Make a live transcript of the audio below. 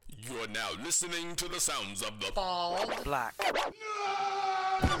You are now listening to the sounds of the Bald Black.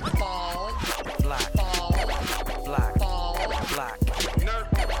 Bald Black. Black. Black. nerd.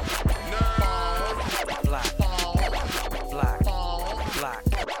 Black. Black. Black.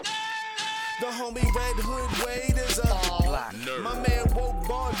 The homie Red Hood Wade is a Black. Nerd. My man Woke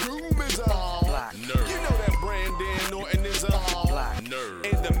Bar Doom is a Black. Nerd. You know that Brandon Norton is a Black.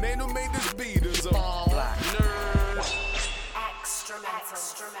 Nerd. And the man who made this beat is a Black.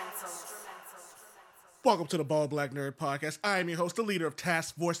 Welcome to the Bald Black Nerd Podcast. I am your host, the leader of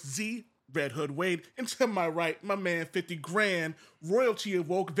Task Force Z, Red Hood Wade, and to my right, my man 50 grand, royalty of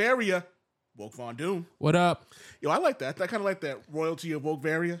Woke Varia, Woke Von Doom. What up? Yo, I like that. I kind of like that. Royalty of Woke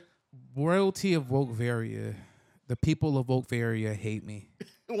Varia. Royalty of Woke Varia. The people of Woke Varia hate me.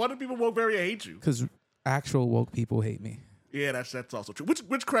 Why do people of Woke Varia hate you? Because actual woke people hate me. Yeah, that's also true.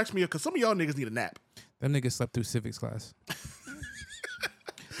 Which cracks me up, because some of y'all niggas need a nap. Them niggas slept through civics class.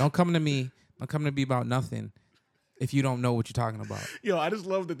 Don't come to me about nothing if you don't know what you're talking about. Yo, I just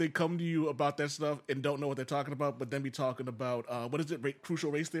love that they come to you about that stuff and don't know what they're talking about, but then be talking about, what is it,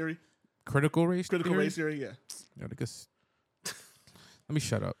 crucial race theory? Critical race Critical theory? race theory, yeah. Yo, niggas. Let me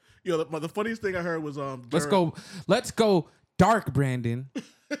shut up. Yo, the funniest thing I heard was... Let's go dark, Brandon.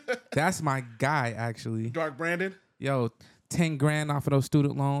 That's my guy, actually. Dark Brandon? Yo, 10 grand off of those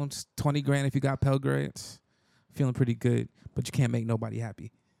student loans, 20 grand if you got Pell Grants. Feeling pretty good, but you can't make nobody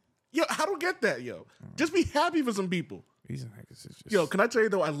happy. Yo, I don't get that, yo. Just be happy for some people. These niggas is just... Yo, can I tell you,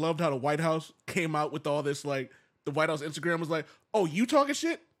 though, I loved how the White House came out with all this, like, the White House Instagram was like, oh, you talking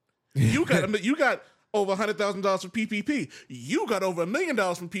shit? You got over $100,000 from PPP. You got over $1 million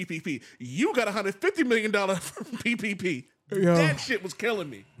from PPP. You got $150 million from PPP. Yo. That shit was killing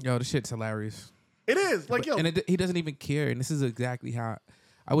me. Yo, this shit's hilarious. It is. Like, yo. And he doesn't even care. And this is exactly how...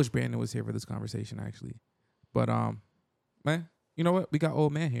 I wish Brandon was here for this conversation, actually. But, man, you know what? We got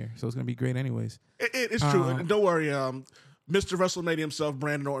old man here, so it's going to be great anyways. It's true. And don't worry, Mr. WrestleMania himself,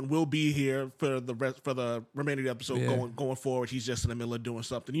 Brandon Orton, will be here for the remainder of the episode going forward. He's just in the middle of doing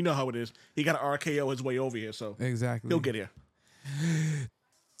something. You know how it is. He got to RKO his way over here, so Exactly. he'll get here.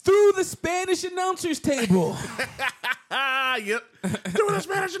 Through the Spanish announcers table. Yep. Doing a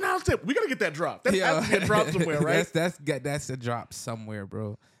Spanish announce tip. We got to get that drop. That has to get dropped somewhere, right? That's a drop somewhere,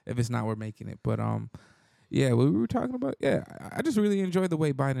 bro. If it's not, we're making it. But, yeah, what we were talking about, yeah, I just really enjoy the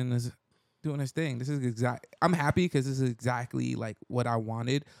way Biden is doing his thing. This is I'm happy because this is exactly like what I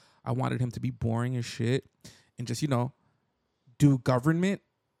wanted. I wanted him to be boring as shit and just, do government,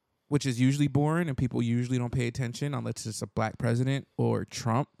 which is usually boring and people usually don't pay attention unless it's a black president or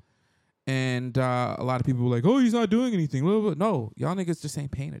Trump. And a lot of people were like, oh, he's not doing anything. No, y'all niggas just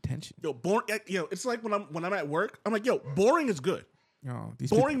ain't paying attention. Yo, boring. Yo, it's like when I'm at work, I'm like, yo, boring is good.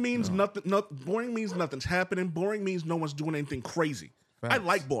 Boring means nothing. Boring means nothing's happening. Boring means no one's doing anything crazy. Facts. I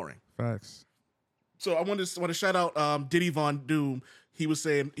like boring. Facts. So I want to shout out Diddy Von Doom. He was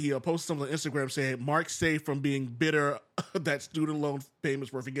saying he posted something on Instagram saying Mark's safe from being bitter that student loan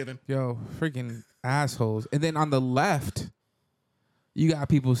payments were forgiven. Yo, freaking assholes. And then on the left, you got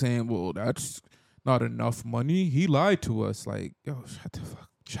people saying, well, that's not enough money. He lied to us. Like, yo, shut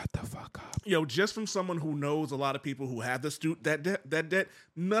the fuck up. Yo, just from someone who knows a lot of people who have that debt,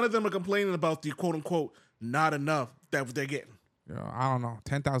 none of them are complaining about the quote unquote not enough that they're getting. Yo, I don't know.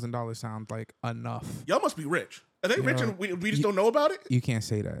 $10,000 sounds like enough. Y'all must be rich. Are they rich and we just don't know about it? You can't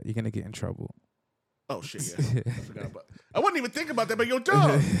say that. You're gonna get in trouble. Oh shit! Yeah, I forgot about. I wasn't even thinking about that, but yo,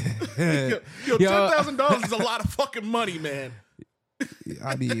 dog, yo, $10,000 is a lot of fucking money, man.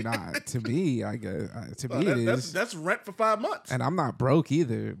 I mean, to me, I guess it is. That's rent for 5 months, and I'm not broke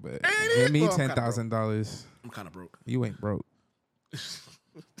either. But give me $10,000. I'm kind of broke. You ain't broke.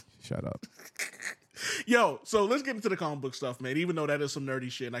 Shut up. Yo, so let's get into the comic book stuff, man. Even though that is some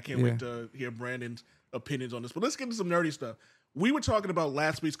nerdy shit, and I can't wait to hear Brandon's opinions on this. But let's get into some nerdy stuff. We were talking about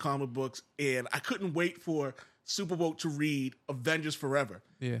last week's comic books, and I couldn't wait for Super Woke to read Avengers Forever.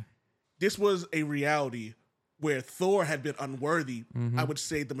 Yeah. This was a reality where Thor had been unworthy, I would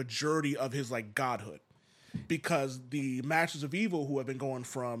say, the majority of his like godhood. Because the Masters of Evil, who have been going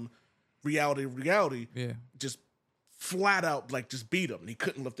from reality to reality, just flat out like just beat him. And he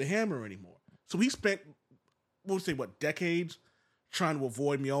couldn't lift the hammer anymore. So he spent, decades trying to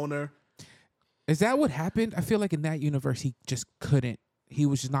avoid Mjolnir. Is that what happened? I feel like in that universe, he just couldn't. He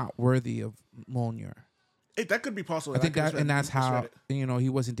was just not worthy of Mjolnir. That could be possible. I think that's how, he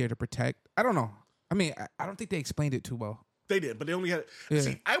wasn't there to protect. I don't know. I mean, I don't think they explained it too well. They did, but they only had...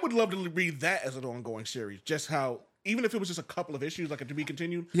 See, I would love to read that as an ongoing series. Just how even if it was just a couple of issues, like a to be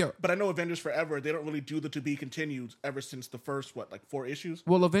continued. Yeah. But I know Avengers Forever, they don't really do the to be continued ever since the first, 4 issues?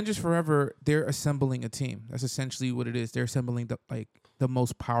 Well, Avengers Forever, they're assembling a team. That's essentially what it is. They're assembling the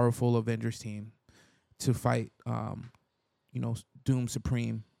most powerful Avengers team to fight, Doom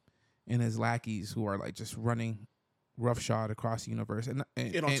Supreme and his lackeys who are like just running roughshod across the universe, and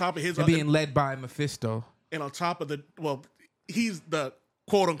on top of his being led by Mephisto. And on top of he's the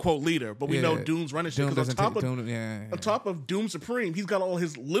quote unquote leader, but we know Doom's running shit. Because on top of Doom Supreme, he's got all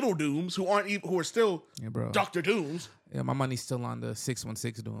his little Dooms who are still Doctor Dooms. Yeah, my money's still on the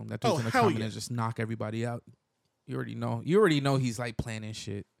 616 Doom. That dude's gonna come in and just knock everybody out. You already know he's like planning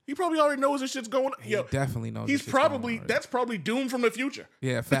shit. He probably already knows this shit's going on. He definitely knows. That's probably Doom from the future.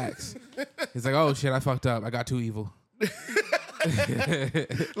 Yeah, facts. He's like, oh shit, I fucked up. I got too evil.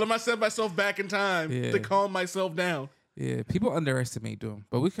 Let me set myself back in time to calm myself down. Yeah, people underestimate Doom,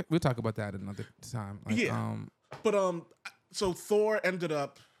 but we'll talk about that another time. So Thor ended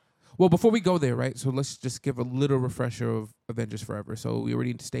up. Well, before we go there, right? So let's just give a little refresher of Avengers Forever. So we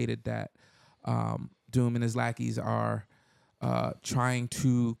already stated that Doom and his lackeys are trying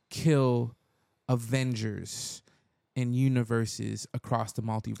to kill Avengers in universes across the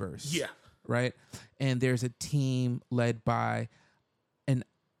multiverse. Yeah. Right? And there's a team led by an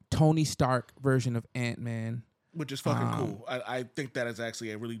Tony Stark version of Ant-Man. Which is fucking cool. I think that is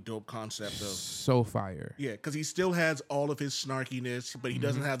actually a really dope concept. So fire. Yeah, because he still has all of his snarkiness, but he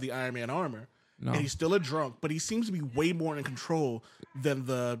doesn't have the Iron Man armor. No. And he's still a drunk, but he seems to be way more in control than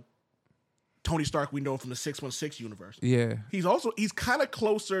the Tony Stark we know from the 616 universe. Yeah. He's kind of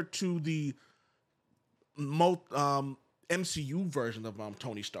closer to the MCU version of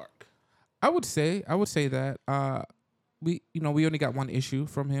Tony Stark. I would say that. We only got one issue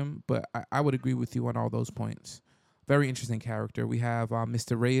from him, but I would agree with you on all those points. Very interesting character. We have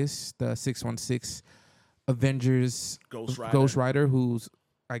Mr. Reyes, the 616 Avengers Ghost Rider, who's,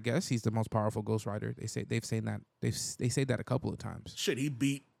 I guess he's the most powerful Ghost Rider. They say that a couple of times. Shit, he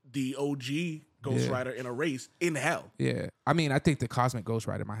beat the OG Ghost Rider in a race in hell. Yeah. I mean, I think the Cosmic Ghost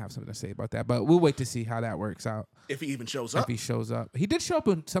Rider might have something to say about that, but we'll wait to see how that works out. If he even shows up. If he shows up. He did show up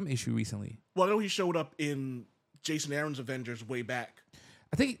in some issue recently. Well, I know he showed up in Jason Aaron's Avengers way back.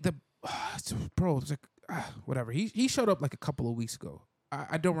 I think it's like whatever. He showed up like a couple of weeks ago.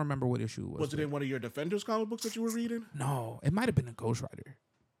 I don't remember what issue it was. Was it in one of your Defenders comic books that you were reading? No, it might have been a Ghost Rider.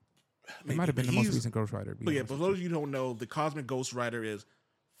 It might have been the most recent Ghost Rider. But yeah, for those of you who don't know, the Cosmic Ghost Rider is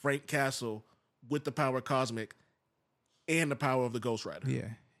Frank Castle with the power cosmic and the power of the Ghost Rider. Yeah,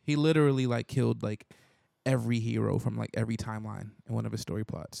 he literally like killed like every hero from like every timeline in one of his story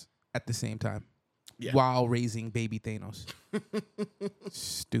plots at the same time. Yeah. While raising baby Thanos.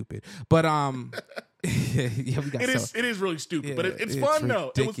 Stupid. But yeah, it is really stupid, but it's fun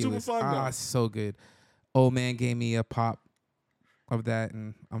though. It was super fun though. It's so good. Old man gave me a pop of that,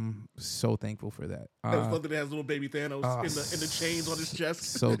 and I'm so thankful for that. I love that it has little baby Thanos in the chains on his chest.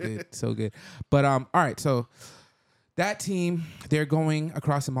 So good, so good. But all right, so that team, they're going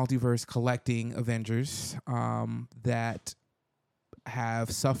across the multiverse collecting Avengers that have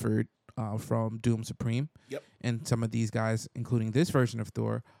suffered from Doom Supreme. Yep. And some of these guys, including this version of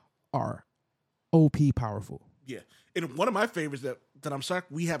Thor, are OP powerful. Yeah. And one of my favorites that I'm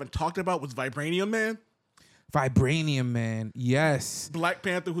shocked we haven't talked about was Vibranium Man. Vibranium Man, yes. Black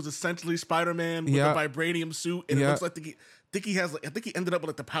Panther, who's essentially Spider-Man with a vibranium suit, and it looks like I think he ended up with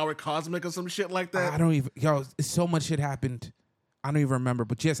like the power cosmic or some shit like that. So much shit happened. I don't even remember,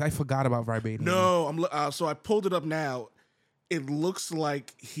 but yes, I forgot about Vibranium. No, so I pulled it up now. It looks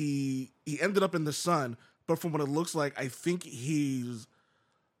like he ended up in the sun, but from what it looks like, I think he's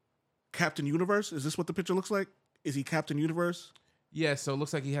Captain Universe. Is this what the picture looks like? Is he Captain Universe? Yeah, so it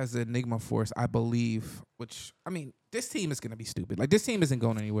looks like he has the Enigma Force, I believe, which, I mean, this team is going to be stupid. Like, this team isn't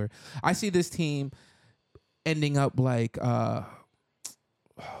going anywhere. I see this team ending up like,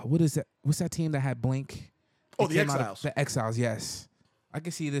 what is that? What's that team that had Blink? Oh, the Exiles. The Exiles, yes. I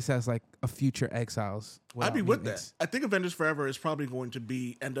can see this as like a future Exiles. I'd be with that. I think Avengers Forever is probably going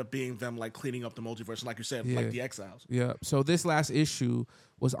to end up being them like cleaning up the multiverse, like you said, like the Exiles. Yeah. So this last issue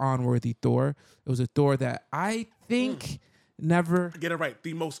was Unworthy Thor. It was a Thor that I think never get it right.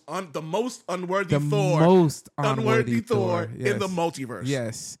 The most unworthy the Thor. Most unworthy Thor yes. in the multiverse.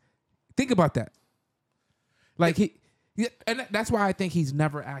 Yes. Think about that. Like and that's why I think he's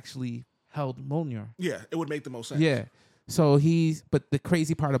never actually held Mjolnir. Yeah, it would make the most sense. Yeah. So but the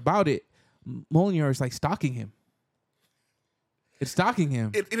crazy part about it, Mjolnir is like stalking him. It's stalking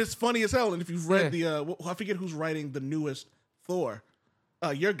him. It is funny as hell. And if you've read I forget who's writing the newest Thor,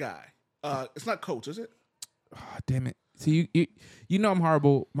 your guy. It's not Coates, is it? Oh, damn it. So you know I'm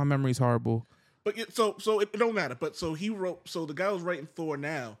horrible. My memory's horrible. But it don't matter. But so he wrote. So the guy who's writing Thor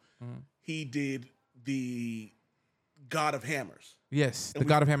now, he did the God of Hammers. Yes, the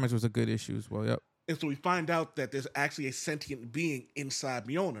God of Hammers was a good issue as well. Yep. And so we find out that there's actually a sentient being inside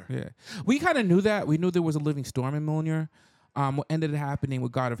Mjolnir. Yeah, we kind of knew that. We knew there was a living storm in Mjolnir. What ended up happening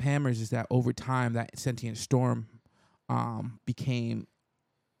with God of Hammers is that over time, that sentient storm became,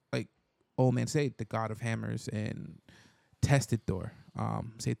 like old man said, the God of Hammers, and tested Thor.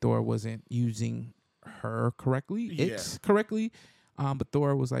 Say Thor wasn't using her correctly, it's correctly, but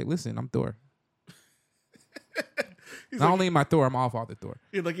Thor was like, "Listen, I'm Thor. Not only am I Thor, I'm all Father Thor."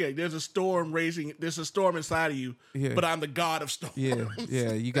 He's like, "Yeah, there's a storm inside of you, but I'm the God of storms."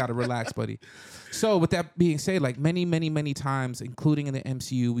 Yeah, you got to relax, buddy. So with that being said, like many times, including in the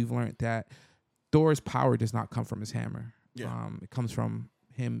MCU, we've learned that Thor's power does not come from his hammer. Yeah. It comes from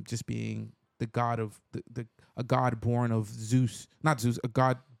him just being the god of a god born of Zeus, not Zeus, a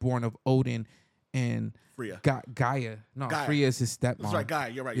god born of Odin and Freya. Gaia. No, Freya is his stepmom. That's right, Gaia.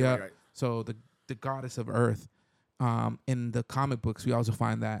 You're right. Yeah. You're right. So the goddess of Earth. In the comic books, we also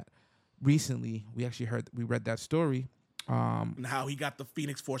find that recently we read that story. And how he got the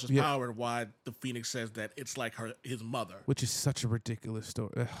Phoenix Force's power, and why the Phoenix says that it's like his mother. Which is such a ridiculous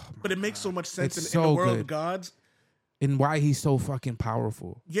story. Ugh, but it makes so much sense in so the world good. of gods. And why he's so fucking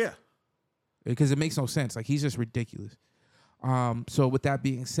powerful. Yeah. Because it makes no sense. Like, he's just ridiculous. So with that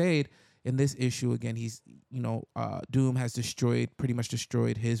being said, in this issue, again, he's, Doom has pretty much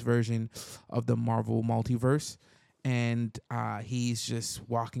destroyed his version of the Marvel multiverse. And he's just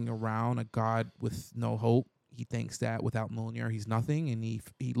walking around a god with no hope. He thinks that without Mjolnir, he's nothing, and he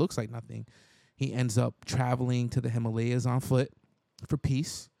looks like nothing. He ends up traveling to the Himalayas on foot for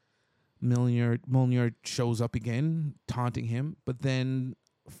peace. Mjolnir shows up again, taunting him. But then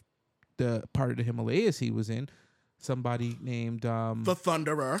the part of the Himalayas he was in, somebody named the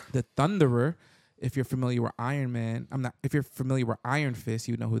Thunderer. The Thunderer. If you're familiar with Iron Man, if you're familiar with Iron Fist,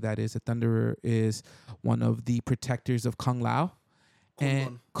 you know who that is. The Thunderer is one of the protectors of Kung Lao.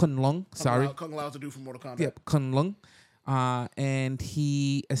 And Kunlun, sorry. Kung Lao's the dude from Mortal Kombat. Yep, Kunlun. And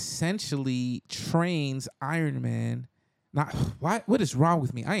he essentially trains Iron Man. What is wrong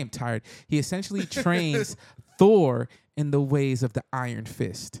with me? I am tired. He essentially trains Thor in the ways of the Iron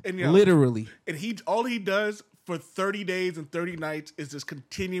Fist. And, literally. And all he does for 30 days and 30 nights is just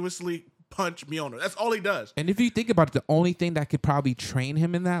continuously punch Mjolnir. That's all he does. And if you think about it, the only thing that could probably train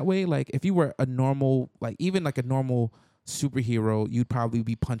him in that way, like if you were a normal, like even like a normal superhero, you'd probably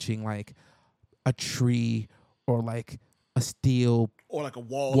be punching like a tree or like a steel or like a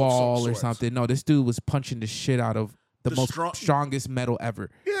wall or something. No, this dude was punching the shit out of the most strongest metal ever.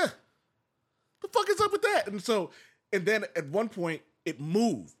 Yeah. The fuck is up with that? And then at one point it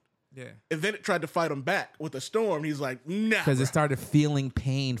moved. Yeah. And then it tried to fight him back with a storm. He's like, nah. Because it started feeling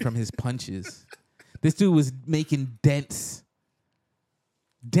pain from his punches. This dude was making dents.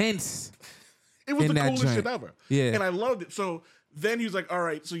 It was the coolest shit ever. Yeah. And I loved it. So then he's like, all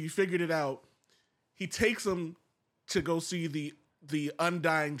right, so you figured it out. He takes him to go see the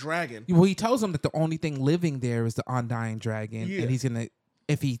undying dragon. Well, he tells him that the only thing living there is the undying dragon. Yeah. And he's going to,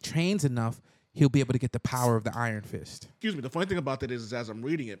 if he trains enough, he'll be able to get the power of the Iron Fist. Excuse me. The funny thing about that is as I'm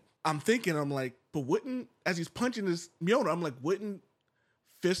reading it, I'm like, but as he's punching this Mjolnir, I'm like, wouldn't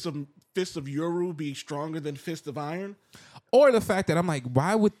Fist of Yoru be stronger than Fist of Iron? Or the fact that I'm like,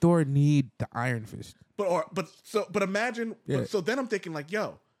 why would Thor need the Iron Fist? But imagine. Yeah. So then I'm thinking like,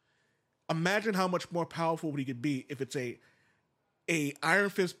 yo, imagine how much more powerful he could be if it's a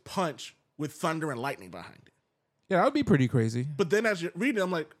Iron Fist punch with thunder and lightning behind it. Yeah, that would be pretty crazy. But then as you're reading,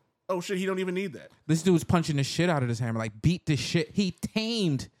 I'm like, oh shit, he don't even need that. This dude's punching the shit out of his hammer, like beat the shit. He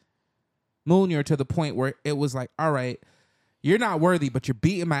tamed Mjolnir to the point where it was like, all right, you're not worthy, but you're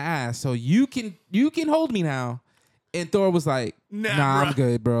beating my ass, so you can hold me now. And Thor was like, nah, I'm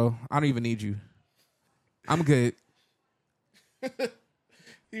good, bro. I don't even need you. I'm good.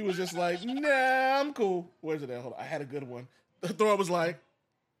 He was just like, nah, I'm cool. Where's it at? Hold on. I had a good one. Thor was like,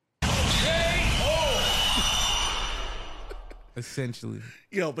 essentially.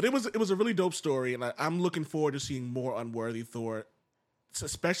 But it was a really dope story, and I'm looking forward to seeing more Unworthy Thor,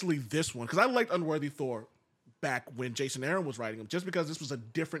 especially this one, because I liked Unworthy Thor back when Jason Aaron was writing him, just because this was a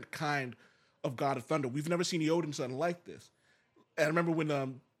different kind of God of Thunder. We've never seen the Odin son like this. And I remember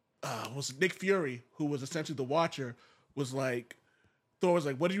when was Nick Fury, who was essentially the Watcher, was like, Thor was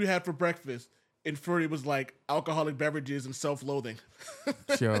like, what did you have for breakfast? And Fury was like, alcoholic beverages and self-loathing.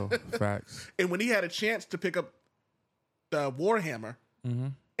 Yo, facts. And when he had a chance to pick up the Warhammer,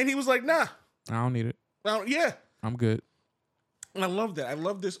 and he was like, nah. I don't need it. Yeah. I'm good. And I love that. I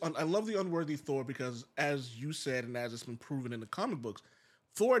love this. I love the Unworthy Thor because, as you said, and as it's been proven in the comic books,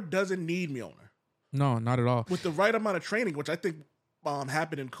 Thor doesn't need Mjolnir. No, not at all. With the right amount of training, which I think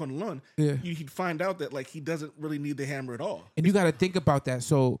happened in Kunlun, Yeah. he'd find out that like he doesn't really need the hammer at all. And you got to think about that.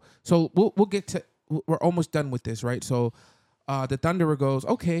 So we'll get to. We're almost done with this, right? So the Thunderer goes,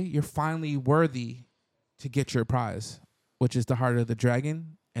 okay, you're finally worthy to get your prize, which is the Heart of the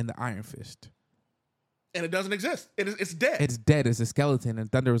Dragon and the Iron Fist. And it doesn't exist. It's dead. It's dead. It's a skeleton.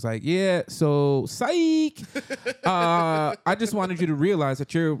 And Thunder was like, yeah, so psych. I just wanted you to realize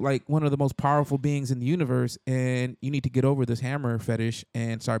that you're like one of the most powerful beings in the universe, and you need to get over this hammer fetish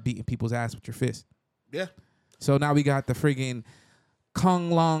and start beating people's ass with your fist. Yeah. So now we got the friggin' Kung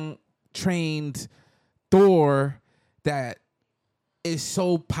Long trained Thor that is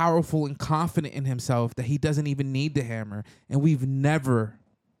so powerful and confident in himself that he doesn't even need the hammer. And we've never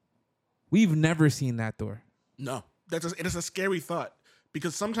seen that Thor. No, it is a scary thought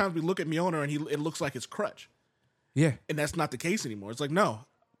because sometimes we look at Mjolnir and it looks like it's crutch. Yeah, and that's not the case anymore. It's like no,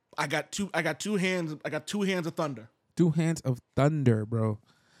 I got two hands. I got 2 hands of thunder. 2 hands of thunder, bro.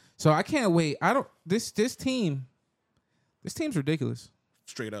 So I can't wait. This team's ridiculous.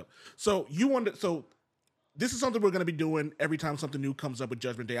 Straight up. So this is something we're going to be doing every time something new comes up with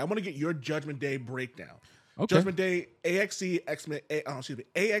Judgment Day. I want to get your Judgment Day breakdown. Okay. Judgment Day, AXE,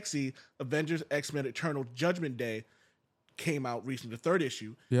 Avengers, X-Men, Eternal, Judgment Day came out recently, the 3rd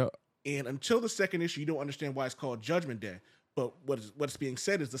issue. Yeah. And until the 2nd issue, you don't understand why it's called Judgment Day. But what's being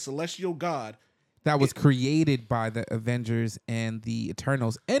said is the celestial god that was created by the Avengers and the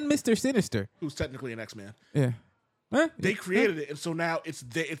Eternals and Mr. Sinister, who's technically an X-Man. Yeah. They created it, and so now it's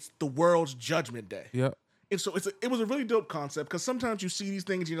the world's Judgment Day. Yep. And so it was a really dope concept because sometimes you see these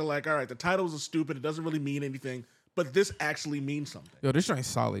things, you're like, all right, the titles are stupid. It doesn't really mean anything, but this actually means something. Yo, this joint is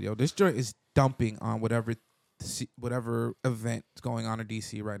solid. Yo, this joint is dumping on whatever event is going on in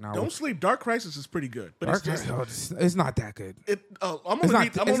DC right now. Don't sleep. Dark Crisis is pretty good, but it's not that good. It's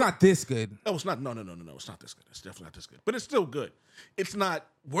not this good. Oh, it's not. No. It's not this good. It's definitely not this good. But it's still good. It's not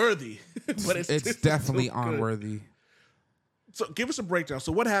worthy, but it's definitely unworthy. So give us a breakdown.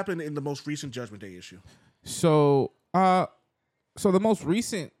 So what happened in the most recent Judgment Day issue? So the most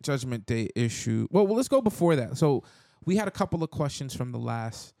recent Judgment Day issue. Well, let's go before that. So we had a couple of questions from the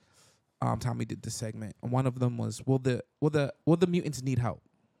last time we did the segment, and one of them was, will the mutants need help?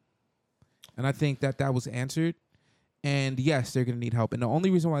 And I think that was answered. And yes, they're going to need help. And the only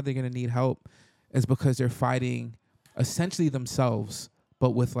reason why they're going to need help is because they're fighting essentially themselves,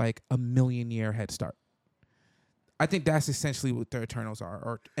 but with like a 1,000,000-year head start. I think that's essentially what the Eternals are,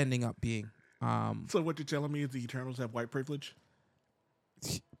 or ending up being. So what you're telling me is the Eternals have white privilege?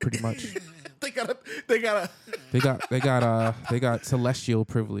 Pretty much. They got celestial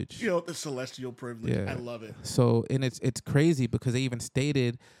privilege. You know, the celestial privilege. Yeah. I love it. So, and it's crazy because they even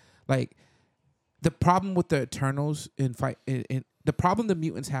stated, like, the problem with the Eternals the problem the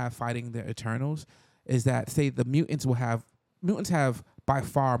mutants have fighting the Eternals is that, say, the mutants have by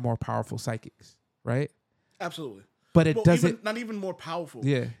far more powerful psychics, right? Absolutely. But it doesn't. Not even more powerful.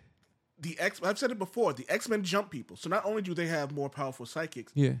 Yeah. I've said it before. The X-Men jump people. So not only do they have more powerful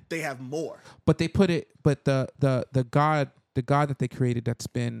psychics, they have more. But they put it. But the god that they created that's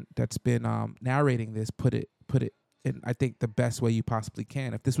been narrating this put it in, I think, the best way you possibly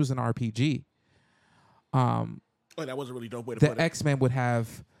can. If this was an RPG, that was a really dope way to put it. The X-Men would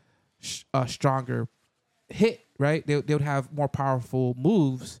have a stronger hit, right? They would have more powerful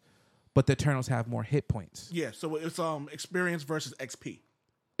moves, but the Eternals have more hit points. Yeah. So it's experience versus XP.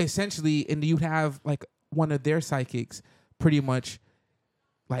 Essentially, and you'd have like one of their psychics pretty much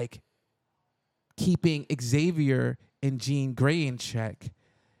like keeping Xavier and Jean Grey in check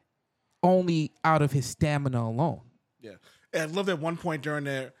only out of his stamina alone. Yeah. And I love that one point during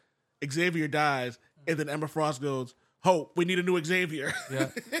there, Xavier dies, and then Emma Frost goes, "Hope, we need a new Xavier." Yeah.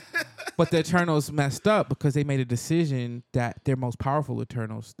 But the Eternals messed up because they made a decision that their most powerful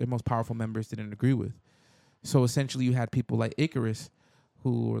Eternals, their most powerful members, didn't agree with. So essentially you had people like Icarus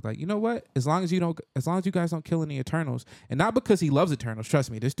who were like, you know what? As long as you guys don't kill any Eternals, and not because he loves Eternals,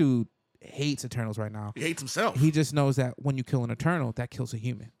 trust me, this dude hates Eternals right now. He hates himself. He just knows that when you kill an Eternal, that kills a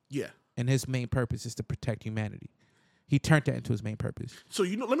human. Yeah. And his main purpose is to protect humanity. He turned that into his main purpose. So,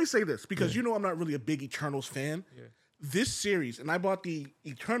 let me say this, because I'm not really a big Eternals fan. Yeah. This series, and I bought the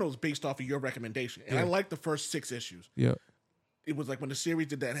Eternals based off of your recommendation, and I liked the first 6 issues. Yeah. It was like when the series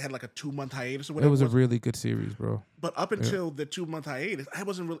did that, it had like a 2-month hiatus or whatever. It was a really good series, bro. But up until the 2-month hiatus, I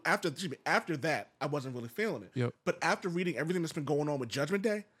wasn't really after that, I wasn't really feeling it. Yep. But after reading everything that's been going on with Judgment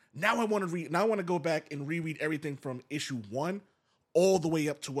Day, now I want to go back and reread everything from issue 1 all the way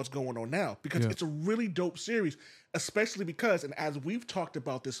up to what's going on now, because it's a really dope series, especially because, and as we've talked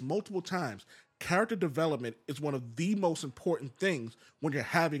about this multiple times, character development is one of the most important things when you're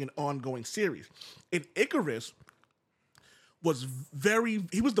having an ongoing series. And Icarus was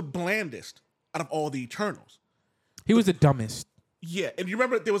he was the blandest out of all the Eternals. He was the dumbest. Yeah, and you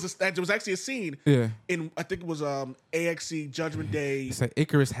remember there was actually a scene in, I think it was AXE Judgment Day. It's like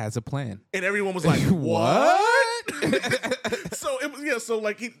Icarus has a plan. And everyone was like, what? So it was, so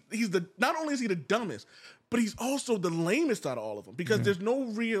like he's not only is he the dumbest, but he's also the lamest out of all of them because there's no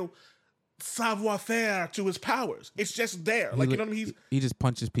real savoir-faire to his powers. It's just there. Like, you know what I mean? He just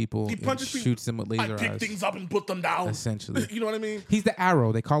punches people. He punches people. Shoots them with laser eyes. I pick things up and put them down. Essentially. You know what I mean? He's the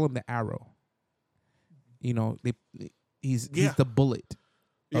arrow. They call him the arrow. You know, he's the bullet.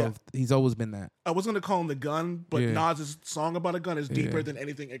 He's always been that. I was going to call him the gun, but Nas's song about a gun is deeper than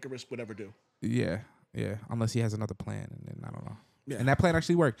anything Icarus would ever do. Yeah. Unless he has another plan, and then I don't know. Yeah. And that plan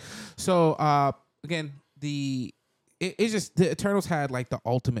actually worked. So, again, it's just the Eternals had like the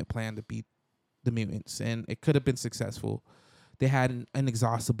ultimate plan to beat the mutants, and it could have been successful. They had an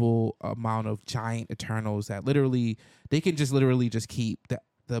inexhaustible amount of giant Eternals that they can just keep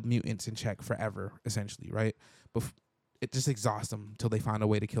the mutants in check forever, essentially, right? But it just exhausts them until they find a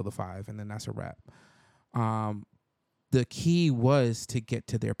way to kill the 5, and then that's a wrap. The key was to get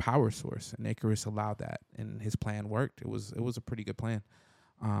to their power source, and Icarus allowed that, and his plan worked. It was a pretty good plan.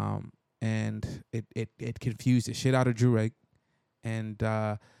 And it confused the shit out of Drureg, and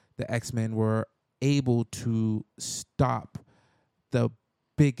the X-Men were able to stop the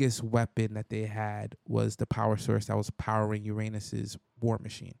biggest weapon that they had was the power source that was powering Uranus's war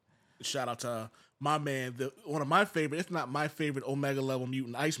machine. Shout out to my man, one of my favorite, if not my favorite, Omega level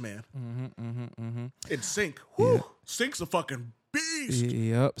mutant, Iceman. In Sync. Whew, yeah. Sync's a fucking beast.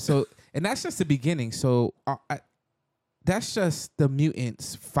 Yep. So, and that's just the beginning. So that's just the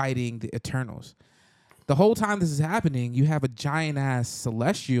mutants fighting the Eternals. The whole time this is happening, you have a giant ass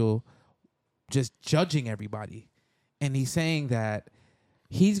Celestial just judging everybody, and he's saying that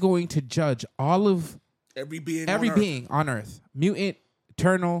he's going to judge all of every being on Earth, mutant,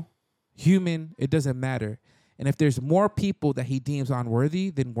 Eternal, human, it doesn't matter. And if there's more people that he deems unworthy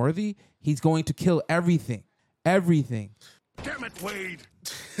than worthy, he's going to kill everything. Everything. Damn it, Wade.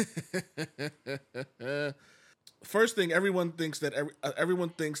 First thing, everyone thinks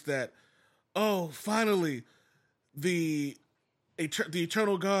that, oh, finally, the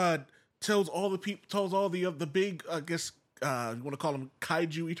eternal God tells all the big, I guess you want to call them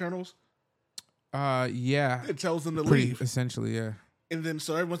kaiju Eternals. Yeah. It tells them to leave. Essentially, yeah. And then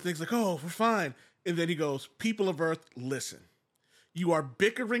so everyone thinks like, oh, we're fine. And then he goes, people of Earth, listen. You are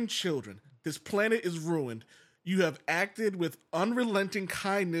bickering children. This planet is ruined. You have acted with unrelenting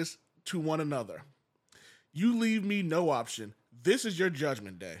kindness to one another. You leave me no option. This is your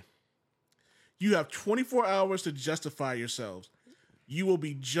judgment day. You have 24 hours to justify yourselves. You will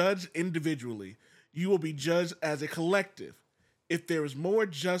be judged individually. You will be judged as a collective. If there is more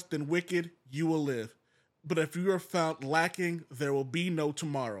just than wicked, you will live. But if you are found lacking, there will be no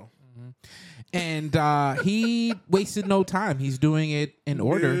tomorrow. And he wasted no time. He's doing it in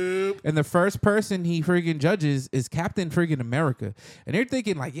order. Nope. And the first person he friggin' judges is Captain friggin' America. And they're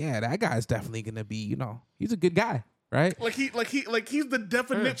thinking like, yeah, that guy's definitely gonna be, he's a good guy, right? Like he's the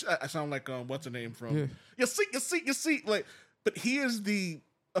definition. I sound like what's the name from? You see. Like, but he is the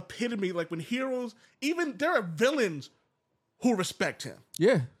epitome. Like when heroes, even there are villains who respect him.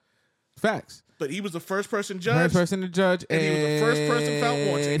 Yeah, facts. But he was the first person judge. First person to judge. And he was the first person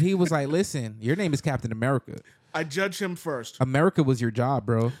found wanted. And he was like, listen, your name is Captain America. I judge him first. America was your job,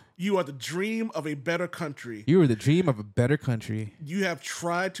 bro. You are the dream of a better country. You were the dream of a better country. You have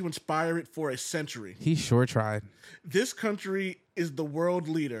tried to inspire it for a century. He sure tried. This country is the world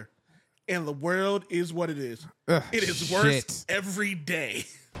leader. And the world is what it is. Ugh, it is worse every day.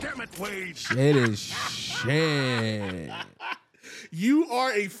 Damn it, Wade. It is shit. You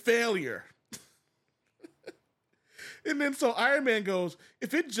are a failure. And then so Iron Man goes,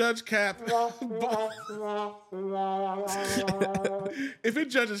 if it judges Cap by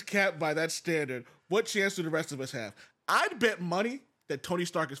that standard, what chance do the rest of us have? I'd bet money that Tony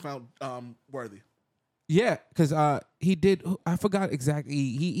Stark is found worthy. Yeah, because he did. I forgot exactly.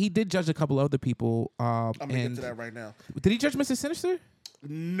 He did judge a couple other people. I'm gonna get to that right now. Did he judge Mr. Sinister?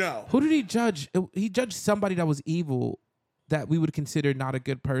 No. Who did he judge? He judged somebody that was evil, that we would consider not a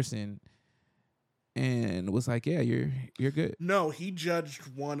good person. And was like, yeah, you're good. No, he judged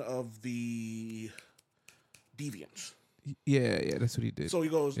one of the deviants. Yeah, that's what he did. So he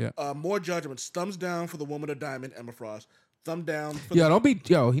goes, more judgments. Thumbs down for the woman of diamond, Emma Frost. Thumb down for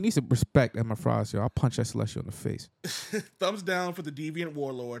he needs to respect Emma Frost, yo. I'll punch that Celestial in the face. Thumbs down for the deviant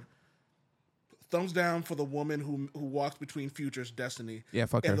warlord. thumbs down for the woman who walks between futures, Destiny. Yeah,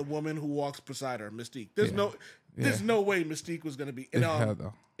 fuck and her. the woman who walks beside her, Mystique. There's Yeah. no way Mystique was gonna be. And, Hell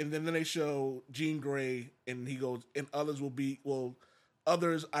no. and then they show Jean Grey, and he goes, and others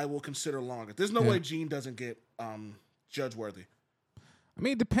I will consider longer. There's no way Jean doesn't get judge worthy. I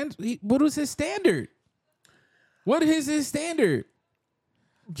mean, it depends. What was his standard? What is his standard?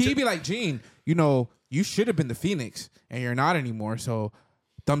 Can he be like, Gene, you should have been the Phoenix and you're not anymore, so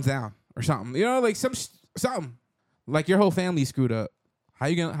thumbs down or something. Like something. Like your whole family screwed up. How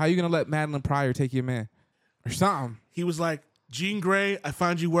you gonna let Madeline Pryor take your man? Or something. He was like, Jean Grey, I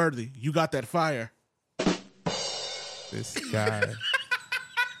find you worthy. You got that fire. This guy.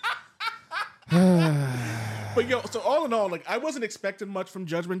 But so all in all, like I wasn't expecting much from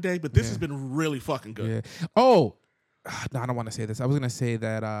Judgment Day, but this has been really fucking good. Yeah. Oh, no, I don't want to say this. I was gonna say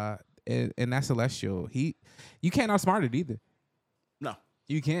that in that Celestial, you can't outsmart it either. No,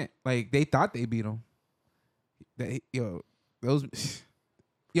 you can't. Like they thought they beat him.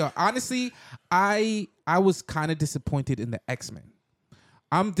 Honestly, I was kind of disappointed in the X-Men.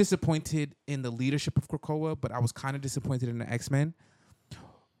 I'm disappointed in the leadership of Krakoa, but I was kind of disappointed in the X-Men,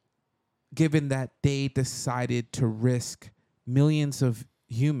 given that they decided to risk millions of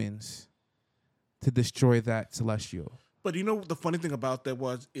humans to destroy that Celestial. But the funny thing about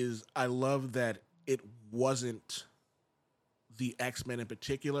that is I love that it wasn't the X-Men in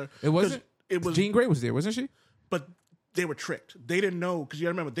particular. It wasn't? It was Jean Grey was there, wasn't she? But they were tricked. They didn't know, because you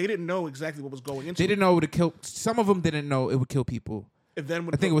gotta remember, they didn't know exactly what was going into. They didn't know it would kill. Some of them didn't know it would kill people. And then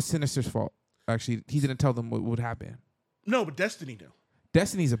I think it was Sinister's fault. Actually, he didn't tell them what would happen. No, but Destiny knew.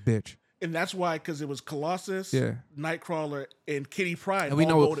 Destiny's a bitch. And that's why, because it was Colossus, Nightcrawler, and Kitty Pryde. And we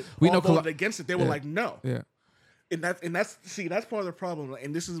voted against it. They were like, no. Yeah. And that's part of the problem.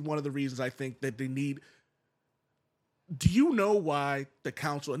 And this is one of the reasons I think that they need. Do you know why the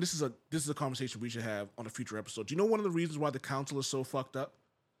council? And this is a conversation we should have on a future episode. Do you know one of the reasons why the council is so fucked up?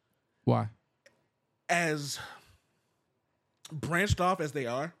 Why? As branched off as they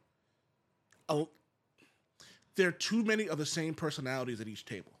are, there are too many of the same personalities at each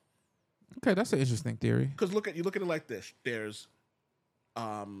table. Okay, that's an interesting theory. Because look at it like this. There's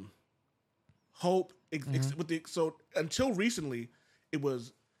Hope. So until recently, it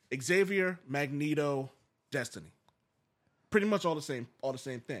was Xavier, Magneto, Destiny. Pretty much all the same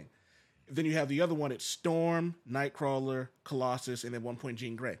thing. Then you have the other one. It's Storm, Nightcrawler, Colossus, and at one point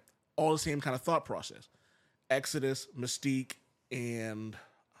Jean Grey. All the same kind of thought process. Exodus, Mystique, and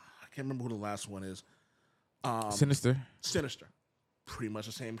I can't remember who the last one is. Sinister. Pretty much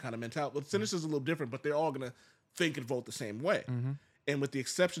the same kind of mentality. But Sinister's a little different, but they're all going to think and vote the same way. Mm-hmm. And with the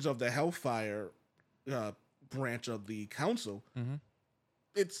exceptions of the Hellfire branch of the council,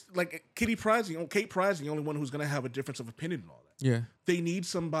 it's like Kate Pryde's the only one who's going to have a difference of opinion and all that. Yeah. They need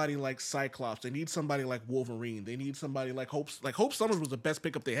somebody like Cyclops. They need somebody like Wolverine. They need somebody like Hope. Like Hope Summers was the best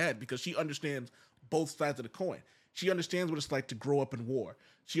pickup they had because she understands both sides of the coin. She understands what it's like to grow up in war.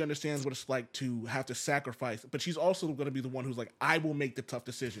 She understands what it's like to have to sacrifice. But she's also going to be the one who's like, I will make the tough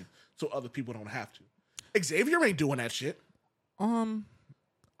decision so other people don't have to. Xavier ain't doing that shit.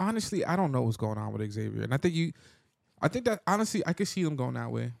 Honestly, I don't know what's going on with Xavier. And I think that honestly, I could see them going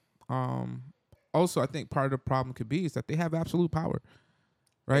that way. Also, I think part of the problem could be is that they have absolute power,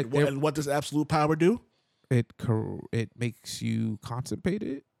 right? And what does absolute power do? It makes you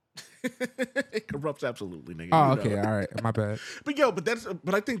constipated. It corrupts absolutely, nigga. Oh, okay, all right, my bad.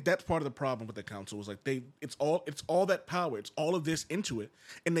 But I think that's part of the problem with the council was like it's all that power, it's all of this into it,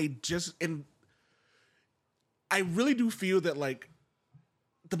 and I really do feel that like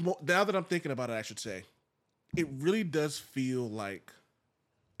now that I'm thinking about it, I should say, it really does feel like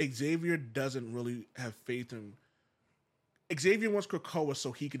Xavier doesn't really have faith in. Xavier wants Krakoa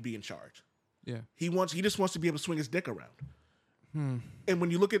so he could be in charge. Yeah, he just wants to be able to swing his dick around. And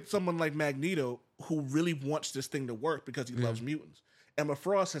when you look at someone like Magneto, who really wants this thing to work because he loves mutants, Emma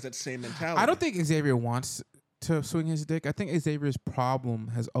Frost has that same mentality. I don't think Xavier wants to swing his dick. I think Xavier's problem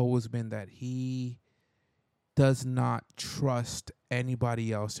has always been that he does not trust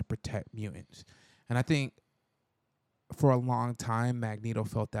anybody else to protect mutants. And I think for a long time, Magneto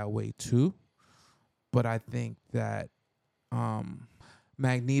felt that way too. But I think that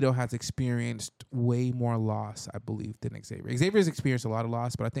Magneto has experienced way more loss, I believe, than Xavier. Xavier's experienced a lot of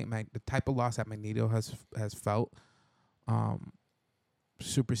loss, but I think the type of loss that Magneto has felt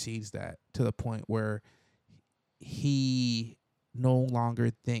supersedes that to the point where he no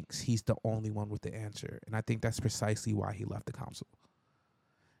longer thinks he's the only one with the answer. And I think that's precisely why he left the council.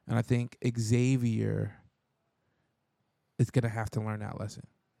 And I think Xavier is going to have to learn that lesson.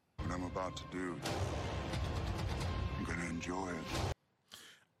 What I'm about to do, I'm going to enjoy it.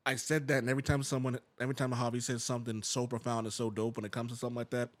 I said that, and every time a Javi says something so profound and so dope when it comes to something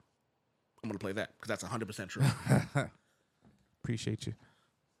like that, I'm gonna play that because that's 100% true. Appreciate you.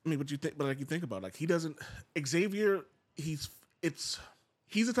 I mean, what you think? But like you think about, like he doesn't. Xavier, he's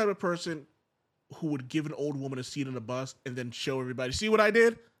the type of person who would give an old woman a seat on the bus and then show everybody, see what I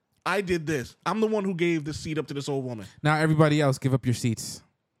did? I did this. I'm the one who gave the seat up to this old woman. Now everybody else, give up your seats.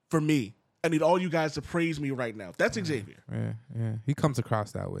 For me. I need all you guys to praise me right now. That's Xavier. Yeah. He comes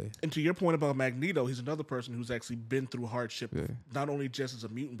across that way. And to your point about Magneto, he's another person who's actually been through hardship, not only just as a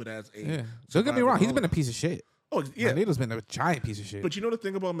mutant, but as a... Yeah. Don't get me wrong. He's been a piece of shit. Oh, yeah. Magneto's been a giant piece of shit. But you know the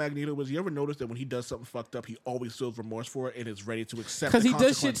thing about Magneto was, you ever notice that when he does something fucked up, he always feels remorse for it and is ready to accept the Because he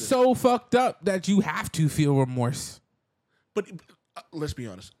does shit so fucked up that you have to feel remorse. But let's be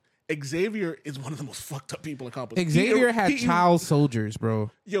honest. Xavier is one of the most fucked up people in comics. Xavier had child soldiers,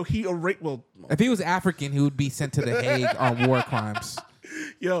 bro. Yo, if he was African, he would be sent to the Hague on war crimes.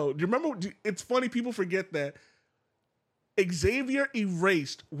 Yo, do you remember? It's funny, people forget that Xavier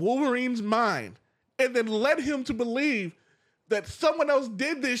erased Wolverine's mind and then led him to believe that someone else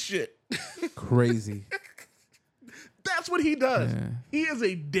did this shit. Crazy. That's what he does. Yeah. He is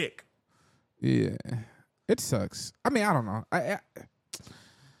a dick. Yeah. It sucks. I mean, I don't know.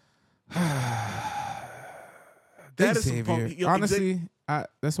 That is Xavier. Honestly,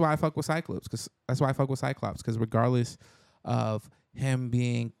 that's why I fuck with Cyclops. Because regardless of him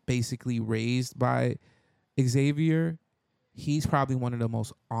being basically raised by Xavier, he's probably one of the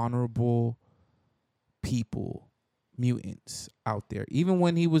most honorable mutants out there. Even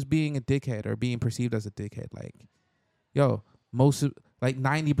when he was being a dickhead or being perceived as a dickhead, like, yo,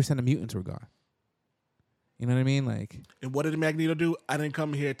 90% of mutants were gone. You know what I mean? Like, and what did Magneto do? I didn't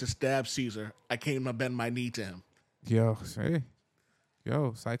come here to stab Caesar. I came to bend my knee to him.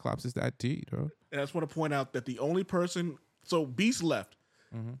 Cyclops is that dude, bro. And I just want to point out that the only person, so Beast left,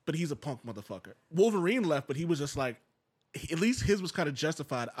 but he's a punk motherfucker. Wolverine left, but he was just like, at least his was kind of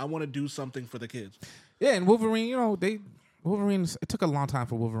justified. I want to do something for the kids. Yeah, and Wolverine, it took a long time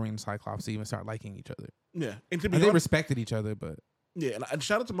for Wolverine and Cyclops to even start liking each other. Yeah, and they respected each other, but yeah, and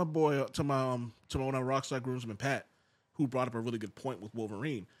shout out to my boy, to my one of our Rockstar groomsmen, Pat, who brought up a really good point with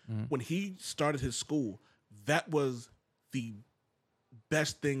Wolverine. When he started his school, that was the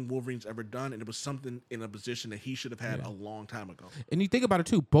best thing Wolverine's ever done, and it was something in a position that he should have had a long time ago. And you think about it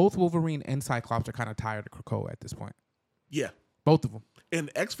too, both Wolverine and Cyclops are kind of tired of Krakoa at this point. Yeah. Both of them. In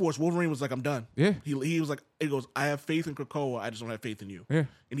X-Force, Wolverine was like, I'm done. Yeah. He was like, he goes, I have faith in Krakoa, I just don't have faith in you. Yeah.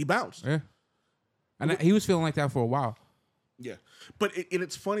 And he bounced. Yeah. And he was feeling like that for a while. Yeah. But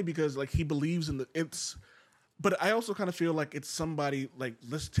it's funny because like he believes in but I also kind of feel like it's somebody, like,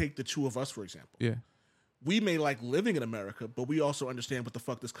 let's take the two of us, for example. Yeah. We may like living in America, but we also understand what the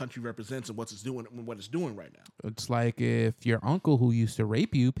fuck this country represents and what it's doing right now. It's like if your uncle who used to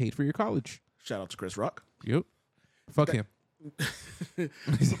rape you paid for your college. Shout out to Chris Rock. Yep. Fuck him. but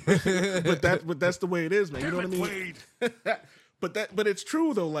that's the way it is, man. You know what I mean? But it's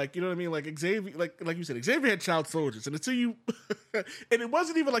true though. Like, you know what I mean? Like Xavier, like you said, Xavier had child soldiers, and until you, and it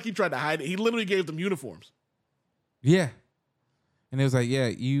wasn't even like he tried to hide it. He literally gave them uniforms. Yeah. And it was like, yeah,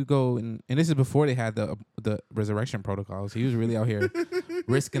 you go and this is before they had the resurrection protocols. He was really out here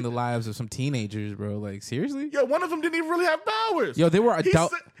risking the lives of some teenagers, bro. Like, seriously? Yo, one of them didn't even really have powers. Yo, they were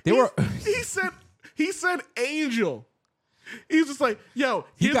adult. He said Angel. He's just like, yo,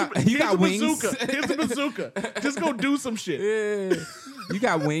 here's a bazooka. Here's a bazooka. Just go do some shit. Yeah. You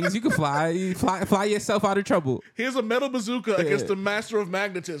got wings. You can fly. You fly yourself out of trouble. Here's a metal bazooka against the master of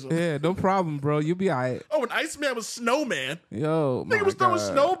magnetism. Yeah, no problem, bro. You'll be all right. Oh, and Iceman was Snowman. Yo, nigga was throwing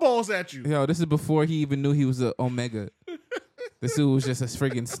snowballs at you. Yo, this is before he even knew he was an Omega. This dude was just a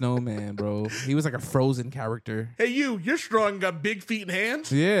friggin' snowman, bro. He was like a Frozen character. Hey, you're strong and got big feet and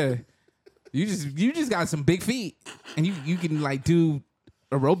hands. Yeah. You just got some big feet, and you can like do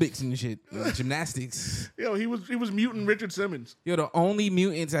aerobics and shit, gymnastics. Yo, he was mutant Richard Simmons. Yo, the only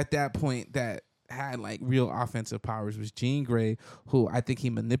mutants at that point that had like real offensive powers was Jean Grey, who I think he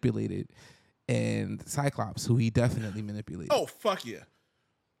manipulated, and Cyclops, who he definitely manipulated. Oh fuck yeah!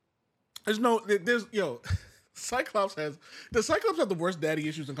 Cyclops have the worst daddy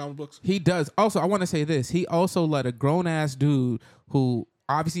issues in comic books? He does. Also, I want to say this: he also let a grown ass dude who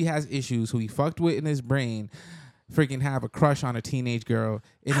obviously has issues, who he fucked with in his brain, freaking have a crush on a teenage girl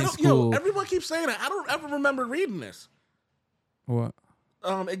in his school. Yo, everyone keeps saying that. I don't ever remember reading this. What?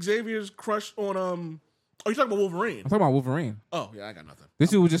 Xavier's crush on Oh, you're talking about Wolverine? I'm talking about Wolverine. Oh yeah, I got nothing.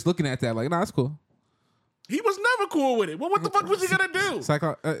 This dude was just looking at that like, nah, that's cool. He was never cool with it. Well, what the fuck was he gonna do?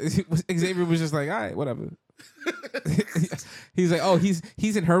 Xavier was just like, all right, whatever. He's like, oh,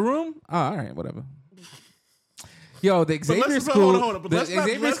 he's in her room. Oh, all right, whatever. Yo, the Xavier let's- school, hold on, but the let's not-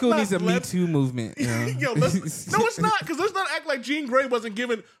 Xavier let's school not- needs a Me let's- Too movement. You know? Yo, no, it's not, because let's not act like Jean Grey wasn't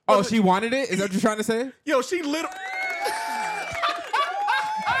given. Oh, she wanted it? Is that what you're trying to say? Yo, she literally.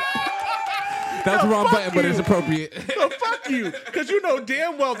 That was the wrong fuck button, but it's you. appropriate. Yo, fuck you, because you know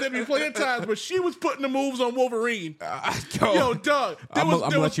damn well there'd be plenty of times where she was putting the moves on Wolverine. Yo, dog, I'm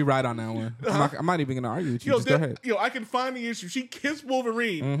gonna let you ride on that one. I'm not even gonna argue with you. Just go ahead. Yo, I can find the issue. She kissed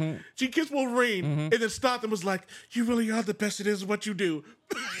Wolverine. Mm-hmm. She kissed Wolverine, and then stopped and was like, "You really are the best. It is what you do."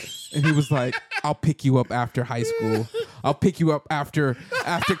 And he was like, "I'll pick you up after high school. I'll pick you up after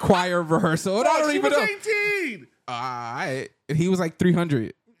choir rehearsal." And I don't she even was know. 18. And he was like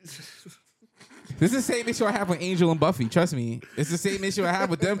 300. This is the same issue I have with Angel and Buffy. Trust me, it's the same issue I have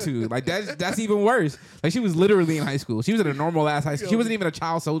with them two. Like that's even worse. Like she was literally in high school. She was at a normal ass high school. She wasn't even a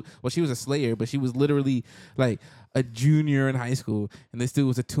child. So well, she was a Slayer, but she was literally like a junior in high school, and this dude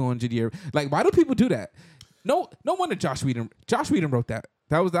was a 200-year. Like, why do people do that? No wonder Josh Whedon wrote that.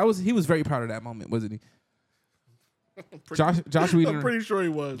 That was he was very proud of that moment, wasn't he? Josh Whedon. I'm pretty sure he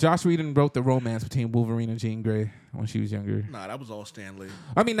was. Josh Whedon wrote the romance between Wolverine and Jean Grey when she was younger. Nah, that was all Stan Lee.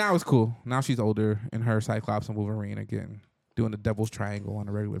 I mean, now it's cool. Now she's older, and her Cyclops and Wolverine again doing the Devil's Triangle on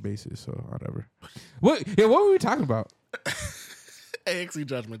a regular basis. So whatever. What were we talking about? AXE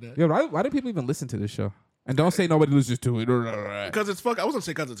Judgment Day. Yo, why do people even listen to this show? And don't say nobody listens to it. Because it's fuck. I wasn't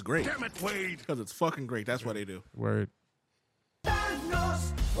say because it's great. Damn it, Wade. Because it's fucking great. That's why they do. Word.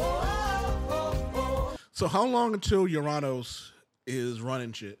 So how long until Uranus is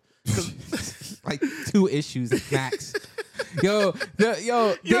running shit? 'Cause Like 2 issues at max. They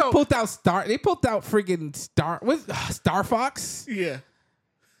pulled out friggin' Star Fox. yeah.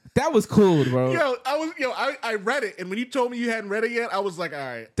 That was cool, bro. I read it, and when you told me you hadn't read it yet, I was like, all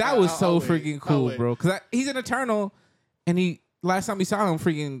right. That was so I'll wait. freaking I'll cool, wait. bro. Because he's an Eternal, and last time we saw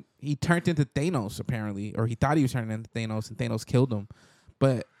him, he turned into Thanos, apparently. Or he thought he was turning into Thanos, and Thanos killed him.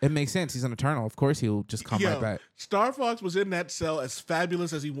 But it makes sense. He's an Eternal. Of course he'll just come right back. Star Fox was in that cell as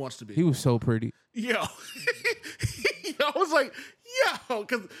fabulous as he wants to be. He was so pretty. Yo. I was like,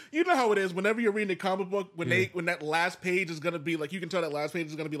 because you know how it is. Whenever you're reading a comic book, when that last page is gonna be like, you can tell that last page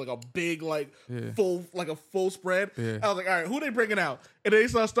is gonna be like a big, full spread. Yeah. I was like, all right, who they bringing out? And they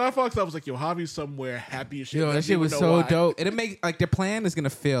saw Star Fox. I was like, yo, Javi's somewhere happy as shit. Yo, that shit was so dope. And it makes their plan is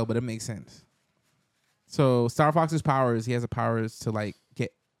gonna fail, but it makes sense. So Star Fox's powers, he has the powers to like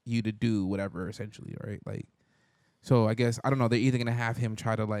get you to do whatever, essentially, right? Like, so I guess I don't know. They're either gonna have him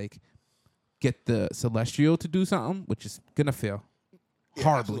try to like get the Celestial to do something, which is gonna fail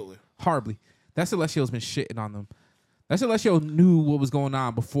horribly. That Celestial's been shitting on them. That Celestial knew what was going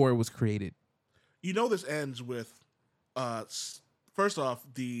on before it was created. You know, this ends with, first off,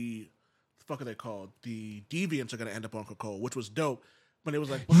 the fuck are they called? The Deviants are gonna end up on Krakoa, which was dope. But it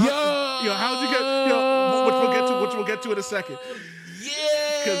was like, how'd you get? Which we'll get to in a second.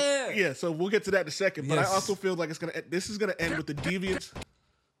 Yeah. So we'll get to that in a second. But I also feel like this is gonna end with the Deviants.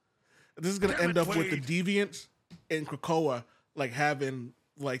 This is gonna end up with the Deviants in Krakoa, like having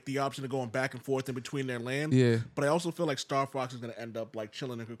like the option of going back and forth in between their lands. Yeah. But I also feel like Star Fox is gonna end up like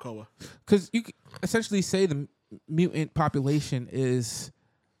chilling in Krakoa. Because you could essentially say the mutant population is,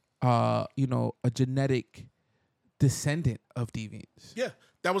 a genetic descendant of deviants. Yeah,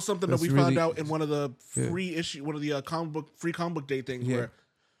 that was something that we found out in one of the free comic book day things where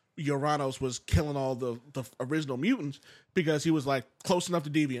Uranus was killing all the original mutants because he was like close enough to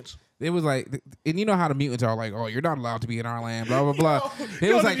deviants. It was like, and you know how the mutants are like, oh, you're not allowed to be in our land, blah blah blah.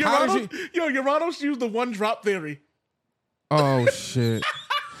 It was like, Uranus used the one drop theory. Oh shit,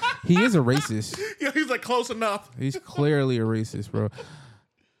 he is a racist. He's like close enough. He's clearly a racist, bro.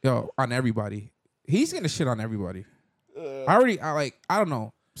 On everybody. He's gonna shit on everybody. I don't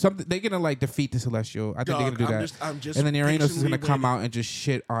know. Something they're gonna like defeat the Celestial. I think they're gonna do that. I'm just and then Uranus is gonna patiently come waiting. out and just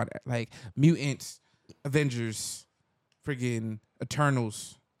shit on like mutants, Avengers, friggin'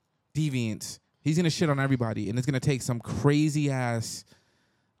 Eternals, Deviants. He's gonna shit on everybody, and it's gonna take some crazy ass.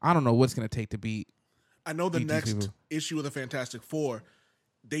 I don't know what's gonna take to beat. I know the these next people. issue of the Fantastic Four,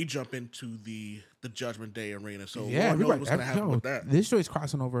 they jump into the Judgment Day arena. So Yeah, Lord knows what's gonna happen with that. This show's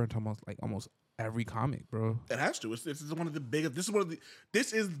crossing over into almost every comic, bro. It has to. This is one of the biggest.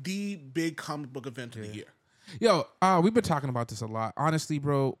 This is the big comic book event of the year. Yo, we've been talking about this a lot. Honestly,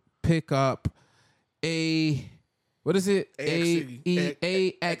 bro, pick up what is it?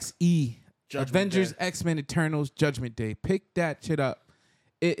 AXE. Avengers, Day. X-Men, Eternals, Judgment Day. Pick that shit up.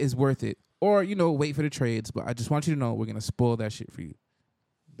 It is worth it. Or, wait for the trades. But I just want you to know we're going to spoil that shit for you.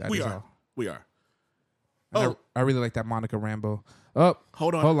 We are. And I really like that Monica Rambeau. Oh,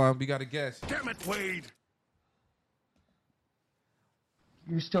 hold on. We got a guess. Damn it, Wade.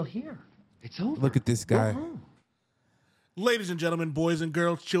 You're still here. It's over. Look at this Go guy. home. Ladies and gentlemen, boys and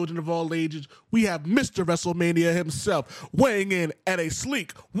girls, children of all ages, we have Mr. WrestleMania himself weighing in at a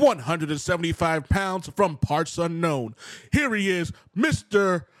sleek 175 pounds from parts unknown. Here he is,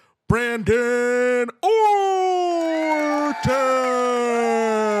 Mr. Brandon Orton.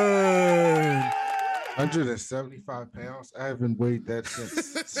 175 pounds. I haven't weighed that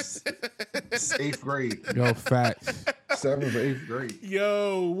since 8th grade. Yo, facts. 7th or 8th grade.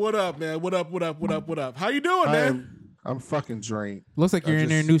 Yo, what up, man? What up? How you doing, man? I'm fucking drained. Looks like you're in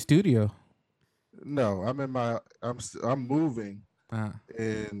your new studio. No, I'm in my. I'm moving,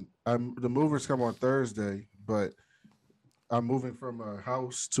 and the movers come on Thursday, but I'm moving from a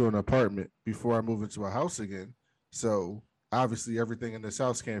house to an apartment before I move into a house again. So obviously, everything in this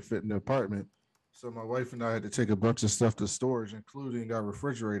house can't fit in the apartment. So my wife and I had to take a bunch of stuff to storage, including our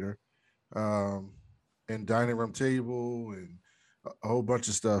refrigerator, and dining room table, and a whole bunch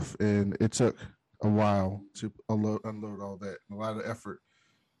of stuff. And it took a while to unload all that, and a lot of effort.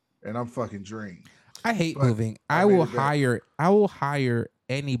 And I'm fucking drained. I hate moving. I will hire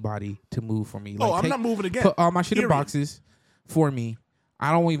anybody to move for me. I'm not moving again. Put all my shit in boxes for me.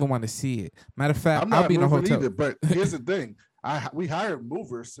 I don't even want to see it. Matter of fact, I'll be in a hotel. Either, but here's the thing. We hired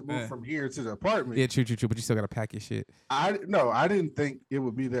movers to move from here to the apartment. Yeah, true. But you still gotta pack your shit. I didn't think it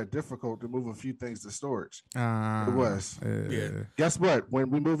would be that difficult to move a few things to storage. It was. Yeah. Guess what?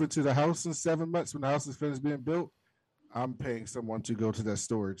 When we move into the house in 7 months, when the house is finished being built, I'm paying someone to go to that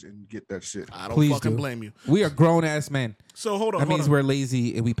storage and get that shit. I don't fucking blame you. We are grown ass men. So hold on. That means we're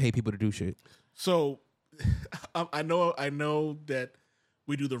lazy and we pay people to do shit. So I know that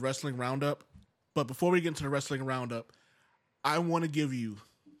we do the wrestling roundup, but before we get into the wrestling roundup, I want to give you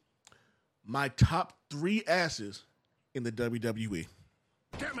my top 3 asses in the WWE.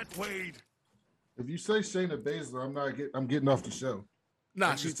 Damn it, Wade. If you say Shayna Baszler, I'm getting off the show.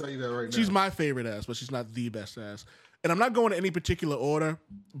 Nah, she's tell you that right now. She's my favorite ass, but she's not the best ass. And I'm not going to any particular order,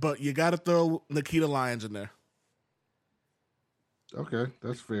 but you got to throw Nikita Lyons in there. Okay,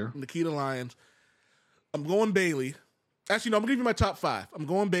 that's fair. Nikita Lyons. I'm going Bayley. Actually, no, I'm going to give you my top 5. I'm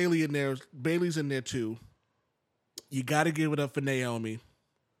going Bayley in there. Bayley's in there too. You got to give it up for Naomi.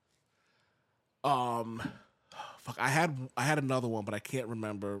 Fuck, I had another one, but I can't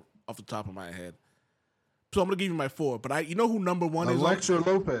remember off the top of my head. So I'm gonna give you my 4. But you know who number 1 is? Elektra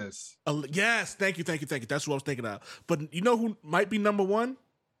Lopez. Yes, thank you. That's what I was thinking of. But you know who might be number 1?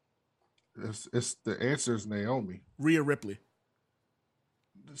 It's the answer is Naomi. Rhea Ripley.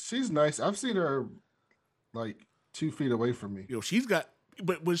 She's nice. I've seen her like 2 feet away from me. Yo, she's got.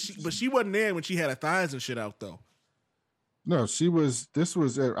 But she wasn't there when she had her thighs and shit out though. No, she was. I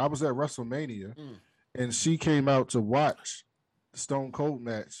was at WrestleMania, and she came out to watch the Stone Cold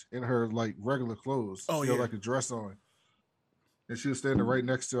match in her like regular clothes. Oh, she had yeah. like a dress on, and she was standing right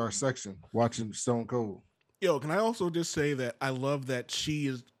next to our section watching Stone Cold. Yo, can I also just say that I love that she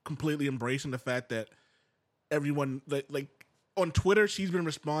is completely embracing the fact that everyone like on Twitter, she's been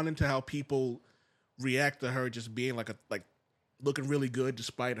responding to how people react to her just being like looking really good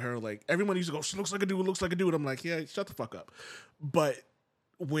despite her. Like, everyone used to go, she looks like a dude. I'm like, yeah, shut the fuck up. But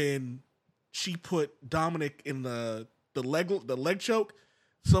when she put Dominic in the leg choke,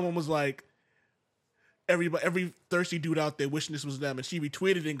 someone was like, every thirsty dude out there wishing this was them, and she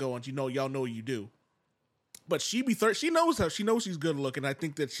retweeted and going, y'all know you do. But she knows her. She knows she's good looking. I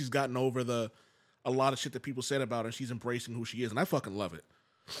think that she's gotten over a lot of shit that people said about her. She's embracing who she is, and I fucking love it.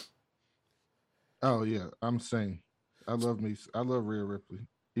 Oh yeah, I'm saying. I love Rhea Ripley,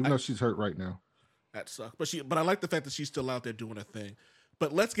 even though she's hurt right now. That sucks. But I like the fact that she's still out there doing her thing.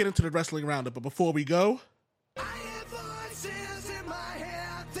 But let's get into the wrestling roundup. But before we go, I have voices in my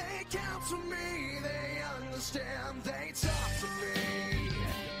head, they count for me, they understand, they talk to me.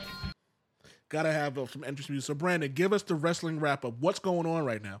 gotta have some interest music. So Brandon, give us the wrestling wrap up. What's going on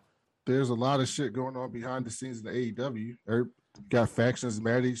right now? There's a lot of shit going on behind the scenes in the AEW. Got factions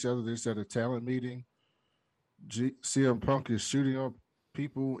mad at each other. They just had a talent meeting. CM Punk is shooting up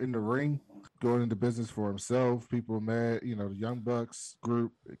people in the ring, going into business for himself. People mad, the Young Bucks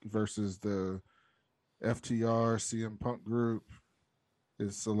group versus the FTR CM Punk group.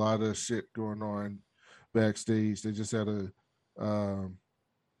 It's a lot of shit going on backstage. They just had a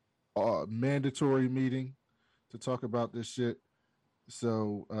mandatory meeting to talk about this shit.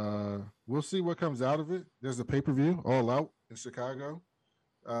 So we'll see what comes out of it. There's a pay-per-view, All Out in Chicago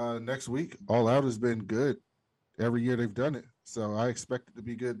next week. All Out has been good every year they've done it, so I expect it to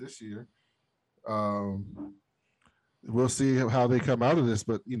be good this year. We'll see how they come out of this,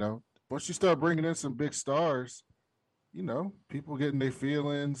 but once you start bringing in some big stars, people getting their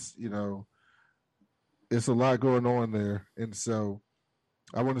feelings, it's a lot going on there, and so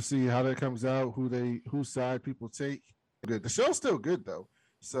I want to see how that comes out, whose side people take, good. The show's still good though.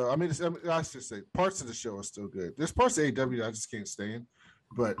 So I mean, I should say parts of the show are still good. There's parts of AEW that I just can't stand,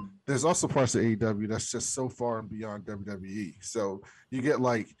 but there's also parts of AEW that's just so far and beyond WWE. So you get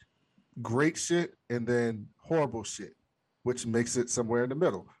like great shit and then horrible shit, which makes it somewhere in the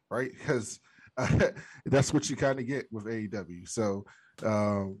middle, right? Because that's what you kind of get with AEW. So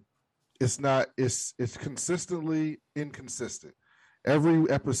it's consistently inconsistent. Every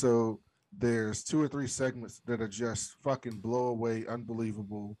episode, there's 2 or 3 segments that are just fucking blow away,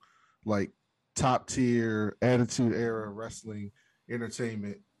 unbelievable, like top tier attitude era wrestling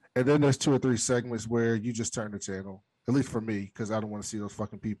entertainment. And then there's 2 or 3 segments where you just turn the channel, at least for me, because I don't want to see those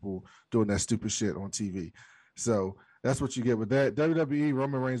fucking people doing that stupid shit on TV. So that's what you get with that. WWE,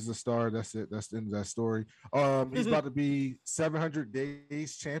 Roman Reigns is a star. That's it. That's the end of that story. He's about to be 700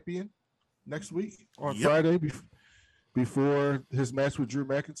 days champion next week on Friday before his match with Drew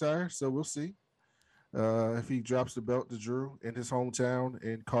McIntyre. So we'll see if he drops the belt to Drew in his hometown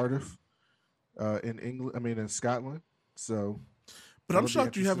in Cardiff, in England. I mean, in Scotland. So, but I'm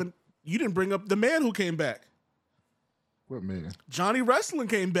shocked you didn't bring up the man who came back. What man? Johnny Wrestling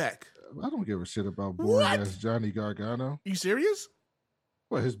came back. I don't give a shit about boring ass Johnny Gargano. You serious?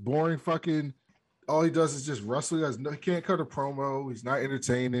 What, his boring fucking, all he does is just wrestle. He can't cut a promo. He's not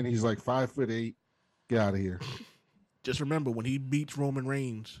entertaining. He's like 5'8". Get out of here. Just remember when he beats Roman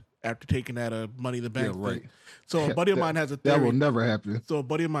Reigns after taking that Money in the Bank right. thing. So a buddy of mine has a theory. That will never happen. So a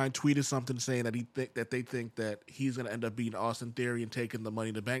buddy of mine tweeted something saying that they think that he's going to end up beating Austin Theory and taking the Money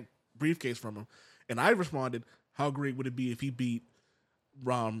in the Bank briefcase from him. And I responded, how great would it be if he beat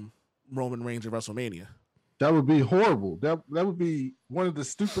Roman Reigns at WrestleMania? That would be horrible. That would be one of the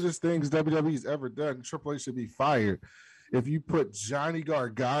stupidest things WWE's ever done. Triple H should be fired if you put Johnny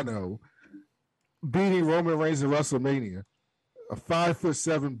Gargano beating Roman Reigns at WrestleMania, a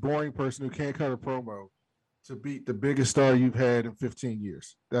 5'7" boring person who can't cut a promo, to beat the biggest star you've had in 15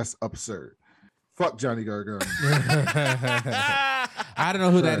 years. That's absurd. Fuck Johnny Gargano. I don't know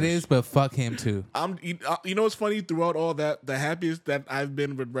who that is, but fuck him too. You know what's funny? Throughout all that, the happiest that I've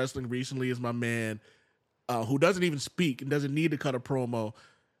been with wrestling recently is my man, who doesn't even speak and doesn't need to cut a promo.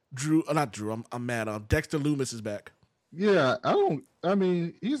 I'm mad. Dexter Lumis is back. Yeah, I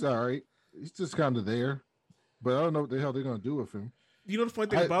mean, he's all right. He's just kind of there, but I don't know what the hell they're gonna do with him. You know the funny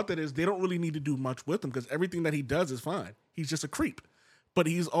thing about that is they don't really need to do much with him because everything that he does is fine. He's just a creep. But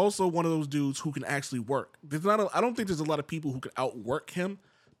he's also one of those dudes who can actually work. I don't think there's a lot of people who can outwork him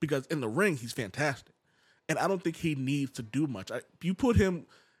because in the ring, he's fantastic. And I don't think he needs to do much.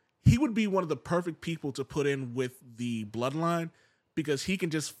 He would be one of the perfect people to put in with the bloodline because he'll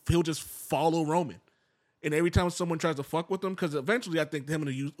just follow Roman. And every time someone tries to fuck with him, because eventually I think him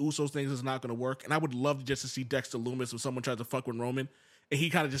and the Usos things is not going to work. And I would love just to see Dexter Lumis if someone tries to fuck with Roman and he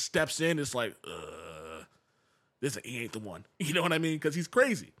kind of just steps in. It's like, he ain't the one. You know what I mean? Because he's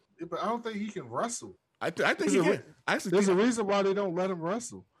crazy. Yeah, but I don't think he can wrestle. I think he can. There's a reason why they don't let him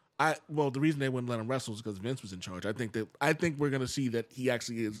wrestle. The reason they wouldn't let him wrestle is because Vince was in charge. I think we're gonna see that he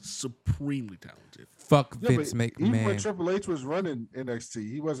actually is supremely talented. Fuck Vince McMahon. Even when Triple H was running NXT,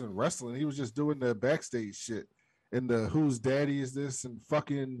 he wasn't wrestling. He was just doing the backstage shit and the whose daddy is this and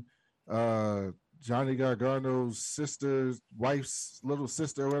fucking Johnny Gargano's sister's wife's little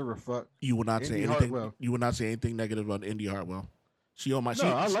sister, or whatever the fuck. You would not say anything. Hartwell. You would not say anything negative about Indy Hartwell.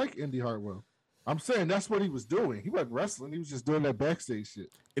 I like Indy Hartwell. I'm saying that's what he was doing. He wasn't wrestling. He was just doing that backstage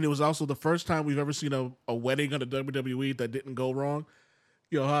shit. And it was also the first time we've ever seen a wedding on the WWE that didn't go wrong.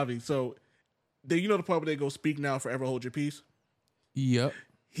 Yo, Javi, so you know the part where they go speak now, forever hold your peace? Yep.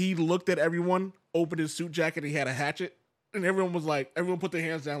 He looked at everyone, opened his suit jacket, he had a hatchet, and everyone put their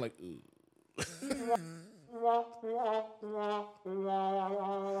hands down like, ugh.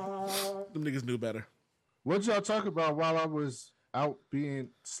 Them niggas knew better. What y'all talk about while I was out being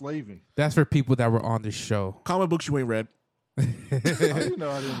slaving? That's for people that were on the show. Comic books you ain't read. I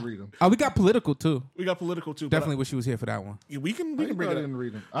didn't read them. Oh, we got political too. Definitely wish she was here for that one. Yeah, we can bring it I up. didn't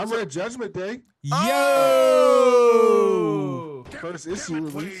read them. I read Judgment Day. Yo! First issue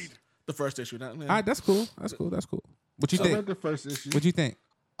released. The first issue. All right, that's cool. What you I think? read the first issue. What you think?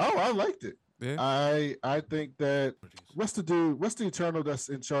 Oh, I liked it. Yeah. I think that what's the Eternal that's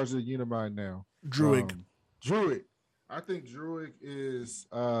in charge of the Unimind now? Druid. Druid. I think Druid is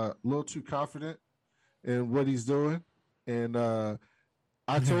a little too confident in what he's doing. And I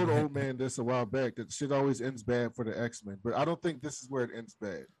told old man this a while back that shit always ends bad for the X-Men, but I don't think this is where it ends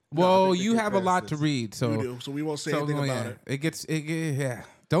bad. Well, you have a lot to read, so we do, so we won't say anything about it. Yeah.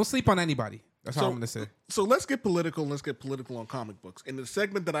 Don't sleep on anybody. That's all I'm gonna say. So let's get political. Let's get political on comic books. In the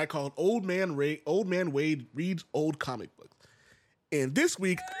segment that I called Old Man Wade Reads Old Comic Books. And this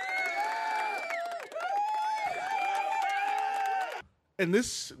week, And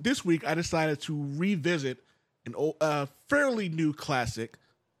this week, I decided to revisit an fairly new classic,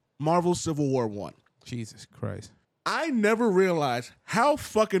 Marvel Civil War 1. Jesus Christ. I never realized how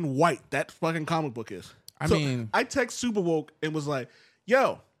fucking white that fucking comic book is. I mean, I text Super Woke and was like,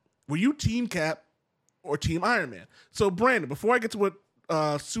 yo, were you Team Cap or Team Iron Man? So, Brandon, before I get to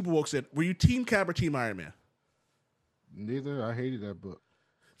what Super Woke said, were you Team Cap or Team Iron Man? Neither. I hated that book.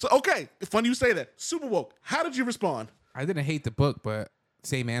 So, okay, funny you say that. Super Woke, how did you respond? I didn't hate the book, but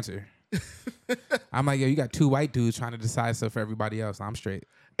same answer. I'm like, yo, you got two white dudes trying to decide stuff for everybody else. I'm straight.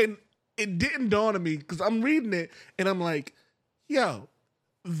 And it didn't dawn on me because I'm reading it and I'm like, yo,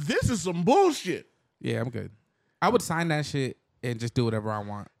 this is some bullshit. Yeah, I'm good. I would sign that shit and just do whatever I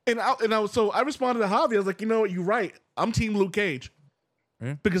want. So I responded to Javi. I was like, you know what? You're right. I'm Team Luke Cage.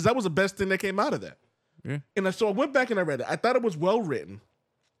 Yeah. Because that was the best thing that came out of that. Yeah. And so I went back and I read it. I thought it was well written.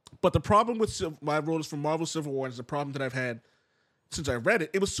 But the problem with my wrote is from Marvel Civil War is the problem that I've had since I read it.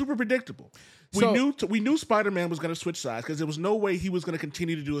 It was super predictable. We knew Spider-Man was going to switch sides because there was no way he was going to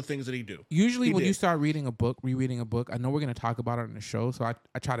continue to do the things that he do. Usually when you start reading a book, rereading a book, I know we're going to talk about it on the show, so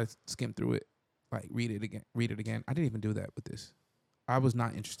I try to skim through it, like read it again. I didn't even do that with this. I was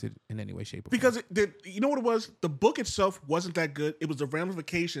not interested in any way, shape, or form. Because you know what it was? The book itself wasn't that good. It was the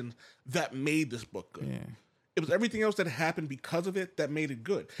ramifications that made this book good. Yeah. It was everything else that happened because of it that made it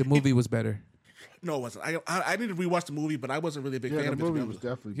good. The movie was better. No, it wasn't. I need to rewatch the movie, but I wasn't really a big fan of it. The movie was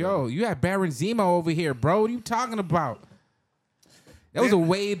definitely Yo, you had Baron Zemo over here, bro. What are you talking about? That was a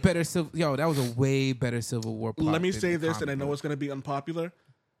way better Civil War plot. Let me say this, and I know it's going to be unpopular.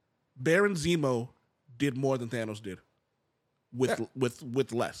 Baron Zemo did more than Thanos did, with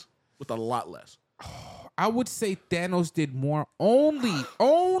less, with a lot less. I would say Thanos did more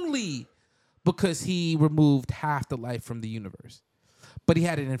only because he removed half the life from the universe, but he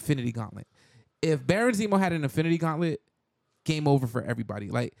had an Infinity Gauntlet. If Baron Zemo had an Infinity Gauntlet, game over for everybody.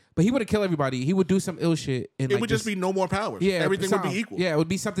 But he wouldn't kill everybody. He would do some ill shit. And it would just be no more powers. Yeah, everything would be equal. Yeah, it would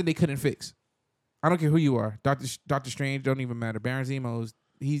be something they couldn't fix. I don't care who you are. Doctor Strange don't even matter. Baron Zemo's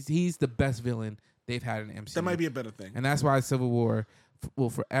he's the best villain they've had in the MCU. That might be a better thing. And that's why Civil War will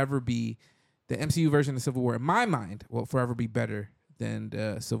forever be the MCU version of Civil War. In my mind, will forever be better than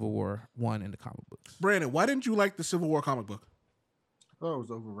the Civil War 1 in the comic books. Brandon, why didn't you like the Civil War comic book? I thought it was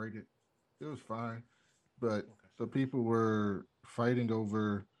overrated. It was fine, but the people were fighting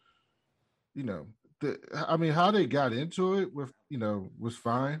over, how they got into it with, was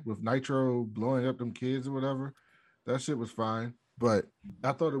fine with Nitro blowing up them kids or whatever. That shit was fine, but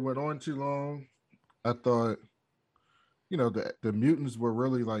I thought it went on too long. I thought, the mutants were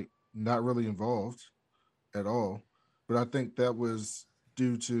really not really involved at all. But I think that was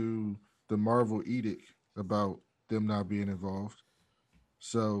due to the Marvel edict about them not being involved.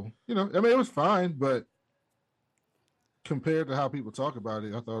 So, it was fine, but compared to how people talk about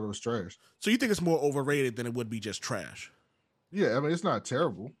it, I thought it was trash. So you think it's more overrated than it would be just trash? Yeah, it's not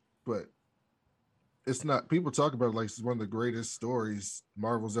terrible, but it's not. People talk about it like it's one of the greatest stories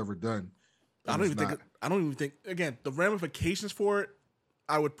Marvel's ever done. I don't even think. Again, the ramifications for it,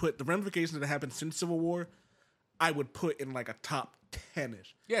 I would put the ramifications that happened since Civil War, I would put in a top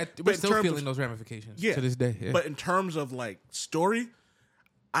 10-ish. Yeah, we're still feeling those ramifications to this day. Yeah. But in terms of story,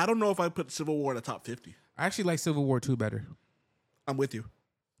 I don't know if I put Civil War in the top 50. I actually like Civil War 2 better. I'm with you.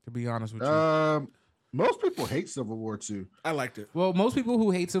 To be honest with you. Most people hate Civil War 2. I liked it. Well, most people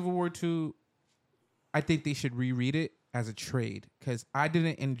who hate Civil War 2, I think they should reread it as a trade because I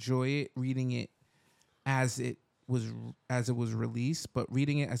didn't enjoy it reading it as it was released, but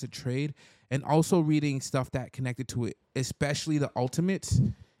reading it as a trade and also reading stuff that connected to it, especially the Ultimates,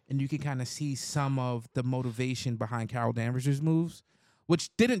 and you can kind of see some of the motivation behind Carol Danvers' moves,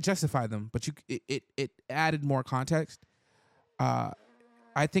 which didn't justify them, but it added more context. I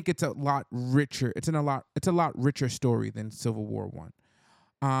think it's a lot richer. It's a lot richer story than Civil War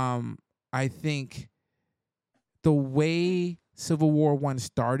 1. I think the way Civil War 1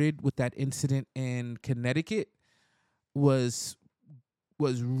 started with that incident in Connecticut was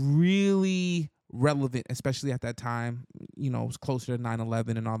really relevant, especially at that time. It was closer to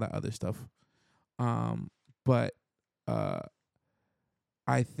 9/11 and all that other stuff. But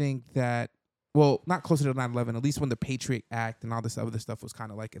I think that, well, not closer to 9/11, at least when the Patriot Act and all this other stuff was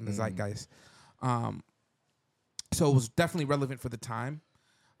kind of in the zeitgeist. So it was definitely relevant for the time.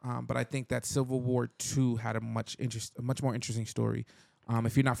 But I think that Civil War 2 had a much more interesting story.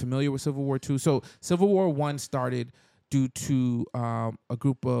 If you're not familiar with Civil War 2, so Civil War 1 started due to a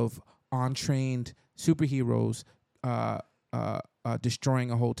group of untrained superheroes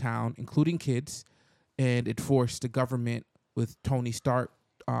destroying a whole town, including kids, and it forced the government with Tony Stark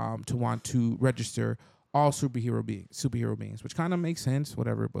to want to register all superhero beings, which kind of makes sense,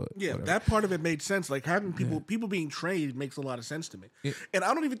 whatever. But yeah, whatever. that part of it made sense. Like having people being trained makes a lot of sense to me. Yeah. And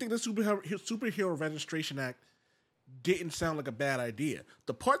I don't even think the Superhero Registration Act didn't sound like a bad idea.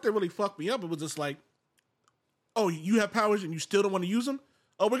 The part that really fucked me up, it was just like, oh, you have powers and you still don't want to use them?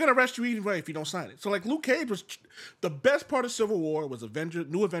 Oh, we're gonna arrest you anyway if you don't sign it. So like Luke Cage was the best part of Civil War was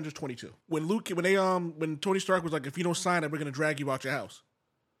New Avengers 22. When Tony Stark was like, if you don't sign it, we're gonna drag you out your house.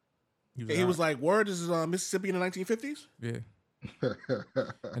 He was like, word, this is Mississippi in the 1950s? Yeah.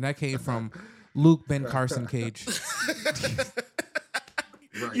 And that came from Luke Ben Carson Cage.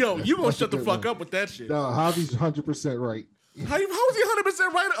 Right. Yo, you gonna That's shut the a good fuck one. up with that shit. No, Javi's 100% right. How is he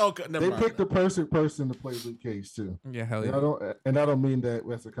 100% right? Okay, never They mind. picked the perfect person to play Luke Cage too. Yeah, hell And yeah. I don't mean that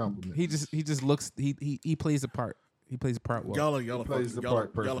as a compliment. He just looks. He plays a part. He plays a part well. Y'all plays the y'all part are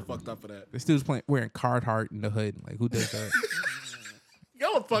perfectly. fucked up for that. This dude's wearing Carhartt in the hood. Like, who does that?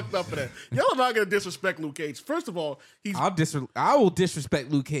 Y'all are fucked up for that. Y'all are not gonna disrespect Luke Cage. First of all, I will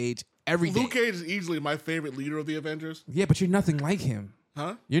disrespect Luke Cage every day. Luke Cage is easily my favorite leader of the Avengers. Yeah, but you're nothing like him.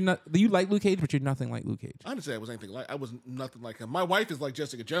 Huh? You're not. You like Luke Cage, but you're nothing like Luke Cage. I didn't say I was nothing like him. My wife is like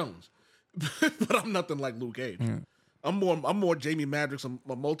Jessica Jones, but I'm nothing like Luke Cage. Yeah. I'm more Jamie Madrox,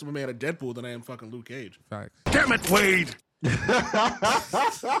 a multiple man of Deadpool than I am fucking Luke Cage. Facts. Damn it, Wade!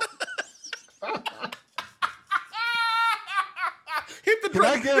 Hit the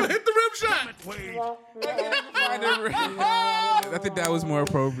rim shot. Wade! I think that was more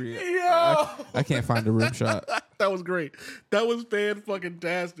appropriate. Yo, I can't find a rim shot. that was great. That was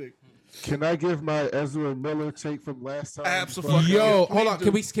fan-fucking-tastic. Can I give my Ezra Miller take from last time? Absolutely. Yo, Please hold on.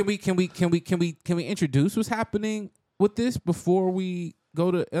 do. Can we introduce what's happening with this before we go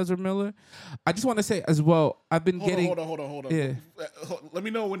to Ezra Miller? I just want to say as well. I've been Hold on. Yeah. Let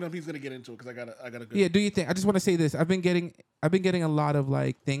me know when he's gonna get into it because I gotta go. Yeah, do you think? I just want to say this. I've been getting a lot of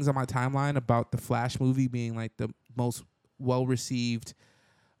like things on my timeline about the Flash movie being like the most well received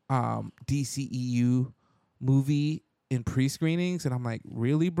DCEU movie in pre-screenings, and I'm like,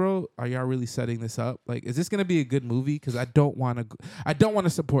 really, bro? Are y'all really setting this up? Like, is this gonna be a good movie? Because I don't want to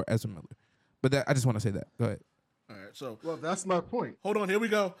support Ezra Miller, but I just want to say that. Go ahead. All right, so Well, that's my point. hold on. Here we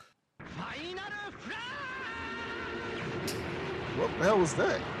go. What the hell was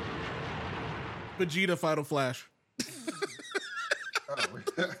that? Vegeta Final Flash.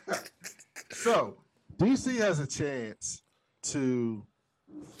 So, DC has a chance to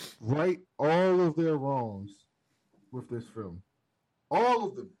right all of their wrongs with this film. All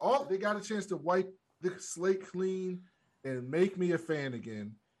of them. They got a chance to wipe the slate clean and make me a fan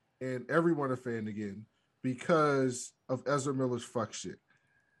again and everyone a fan again because of Ezra Miller's fuck shit.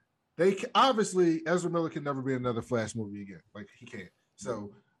 Obviously, Ezra Miller can never be another Flash movie again. Like, he can't.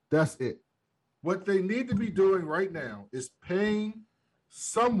 So, that's it. What they need to be doing right now is paying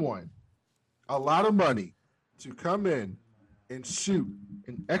someone a lot of money to come in and shoot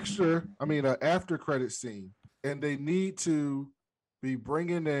an after credit scene, and they need to be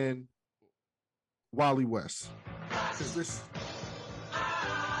bringing in Wally West because this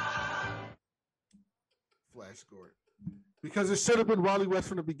Flash Gordon, because it should have been Wally West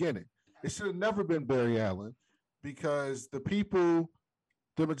from the beginning. It should have never been Barry Allen, because the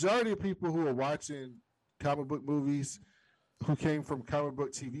majority of people who are watching comic book movies, who came from comic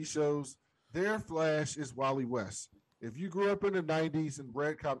book TV shows, their Flash is Wally West. If you grew up in the 90s and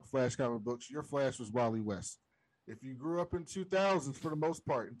read Flash comic books, your Flash was Wally West. If you grew up in 2000s, for the most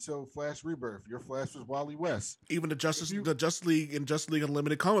part, until Flash Rebirth, your Flash was Wally West. Even the Justice League and Justice League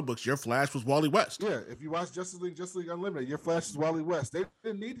Unlimited comic books, your Flash was Wally West. Yeah, if you watch Justice League Unlimited, your Flash is Wally West. They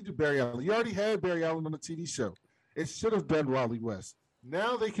didn't need to do Barry Allen. You already had Barry Allen on the TV show. It should have been Wally West.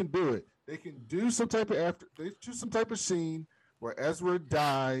 Now they can do it. They can do some type of scene where Ezra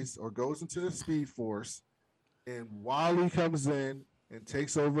dies or goes into the Speed Force, and Wally comes in and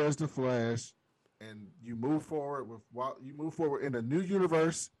takes over as the Flash, and you move forward in a new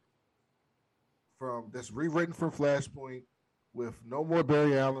universe that's rewritten from Flashpoint with no more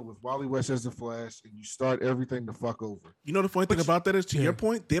Barry Allen, with Wally West as the Flash, and you start everything the fuck over. You know the funny thing about that is, to your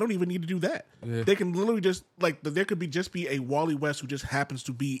point, they don't even need to do that. Yeah. They can literally just there could just be a Wally West who just happens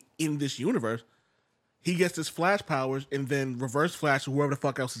to be in this universe. He gets his Flash powers, and then Reverse Flash or whoever the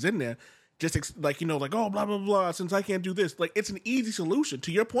fuck else is in there, just oh blah blah blah. Since I can't do this, it's an easy solution.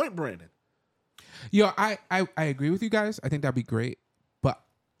 To your point, Brandon. Yo, I agree with you guys. I think that'd be great, but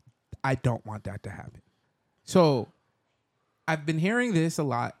I don't want that to happen. So I've been hearing this a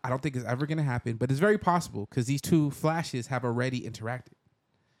lot. I don't think it's ever going to happen, but it's very possible because these two Flashes have already interacted.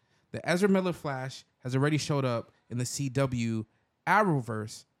 The Ezra Miller Flash has already showed up in the CW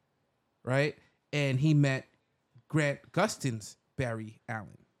Arrowverse, right? And he met Grant Gustin's Barry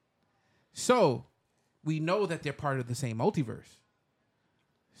Allen. So we know that they're part of the same multiverse.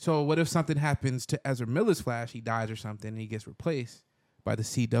 So what if something happens to Ezra Miller's Flash? He dies or something, and he gets replaced by the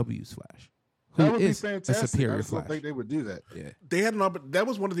CW's Flash. That would be is fantastic. a superior I just don't Flash. think they would do that. Yeah. They had that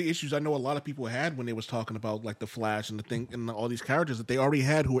was one of the issues I know a lot of people had when they was talking about like the Flash and the thing and all these characters that they already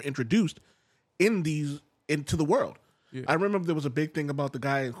had who were introduced into the world. Yeah. I remember there was a big thing about the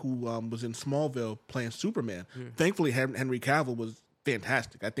guy who was in Smallville playing Superman. Yeah. Thankfully, Henry Cavill was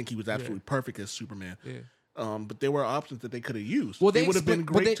fantastic. I think he was absolutely perfect as Superman. Yeah. But there were options that they could have used. Well, they would have been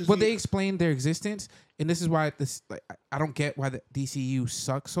great. They explained their existence, and this is why I don't get why the DCU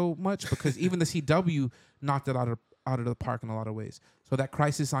sucks so much, because even the CW knocked it out of the park in a lot of ways. So that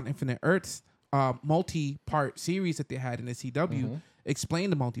Crisis on Infinite Earths multi-part series that they had in the CW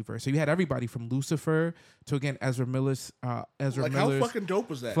explained the multiverse. So you had everybody from Lucifer to, again, Ezra Miller's how fucking dope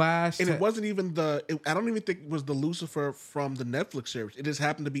was that? Flash. And it wasn't even I don't even think it was the Lucifer from the Netflix series. It just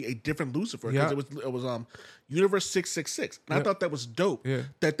happened to be a different Lucifer because it was Universe 666. And I thought that was dope. Yeah.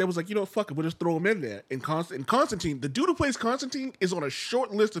 That there was like, fuck it, we'll just throw him in there. And Constantine, the dude who plays Constantine is on a short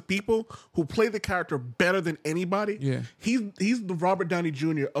list of people who play the character better than anybody. Yeah. He's the Robert Downey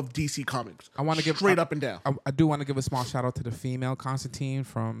Jr. of DC Comics. I want to give straight up and down. I do want to give a small shout out to the female Constantine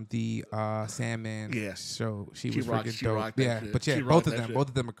from the Sandman show. She was freaking dope. Yeah, but yeah, both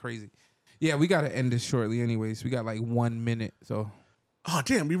of them are crazy. Yeah, we gotta end this shortly. Anyways, we got like 1 minute. So. Oh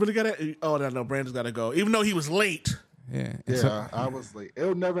damn, we really gotta. Oh no, Brandon's gotta go. Even though he was late. Yeah. Yeah, I was late.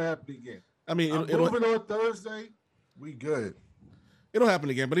 It'll never happen again. I mean, it'll moving on Thursday. We good. It'll happen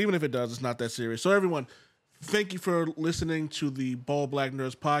again, but even if it does, it's not that serious. So everyone, thank you for listening to the Bald Black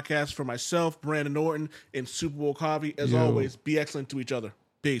Nerds podcast. For myself, Brandon Norton, and Super Bowl Coffee. As always, be excellent to each other.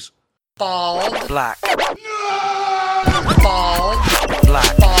 Peace. Bald black. No! Bald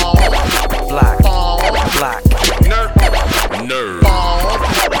black. Bald black. Bald black. Nerd. Nerd.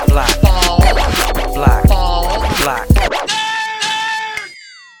 Bald black. Bald black. Bald black.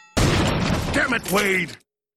 Damn it, Wade!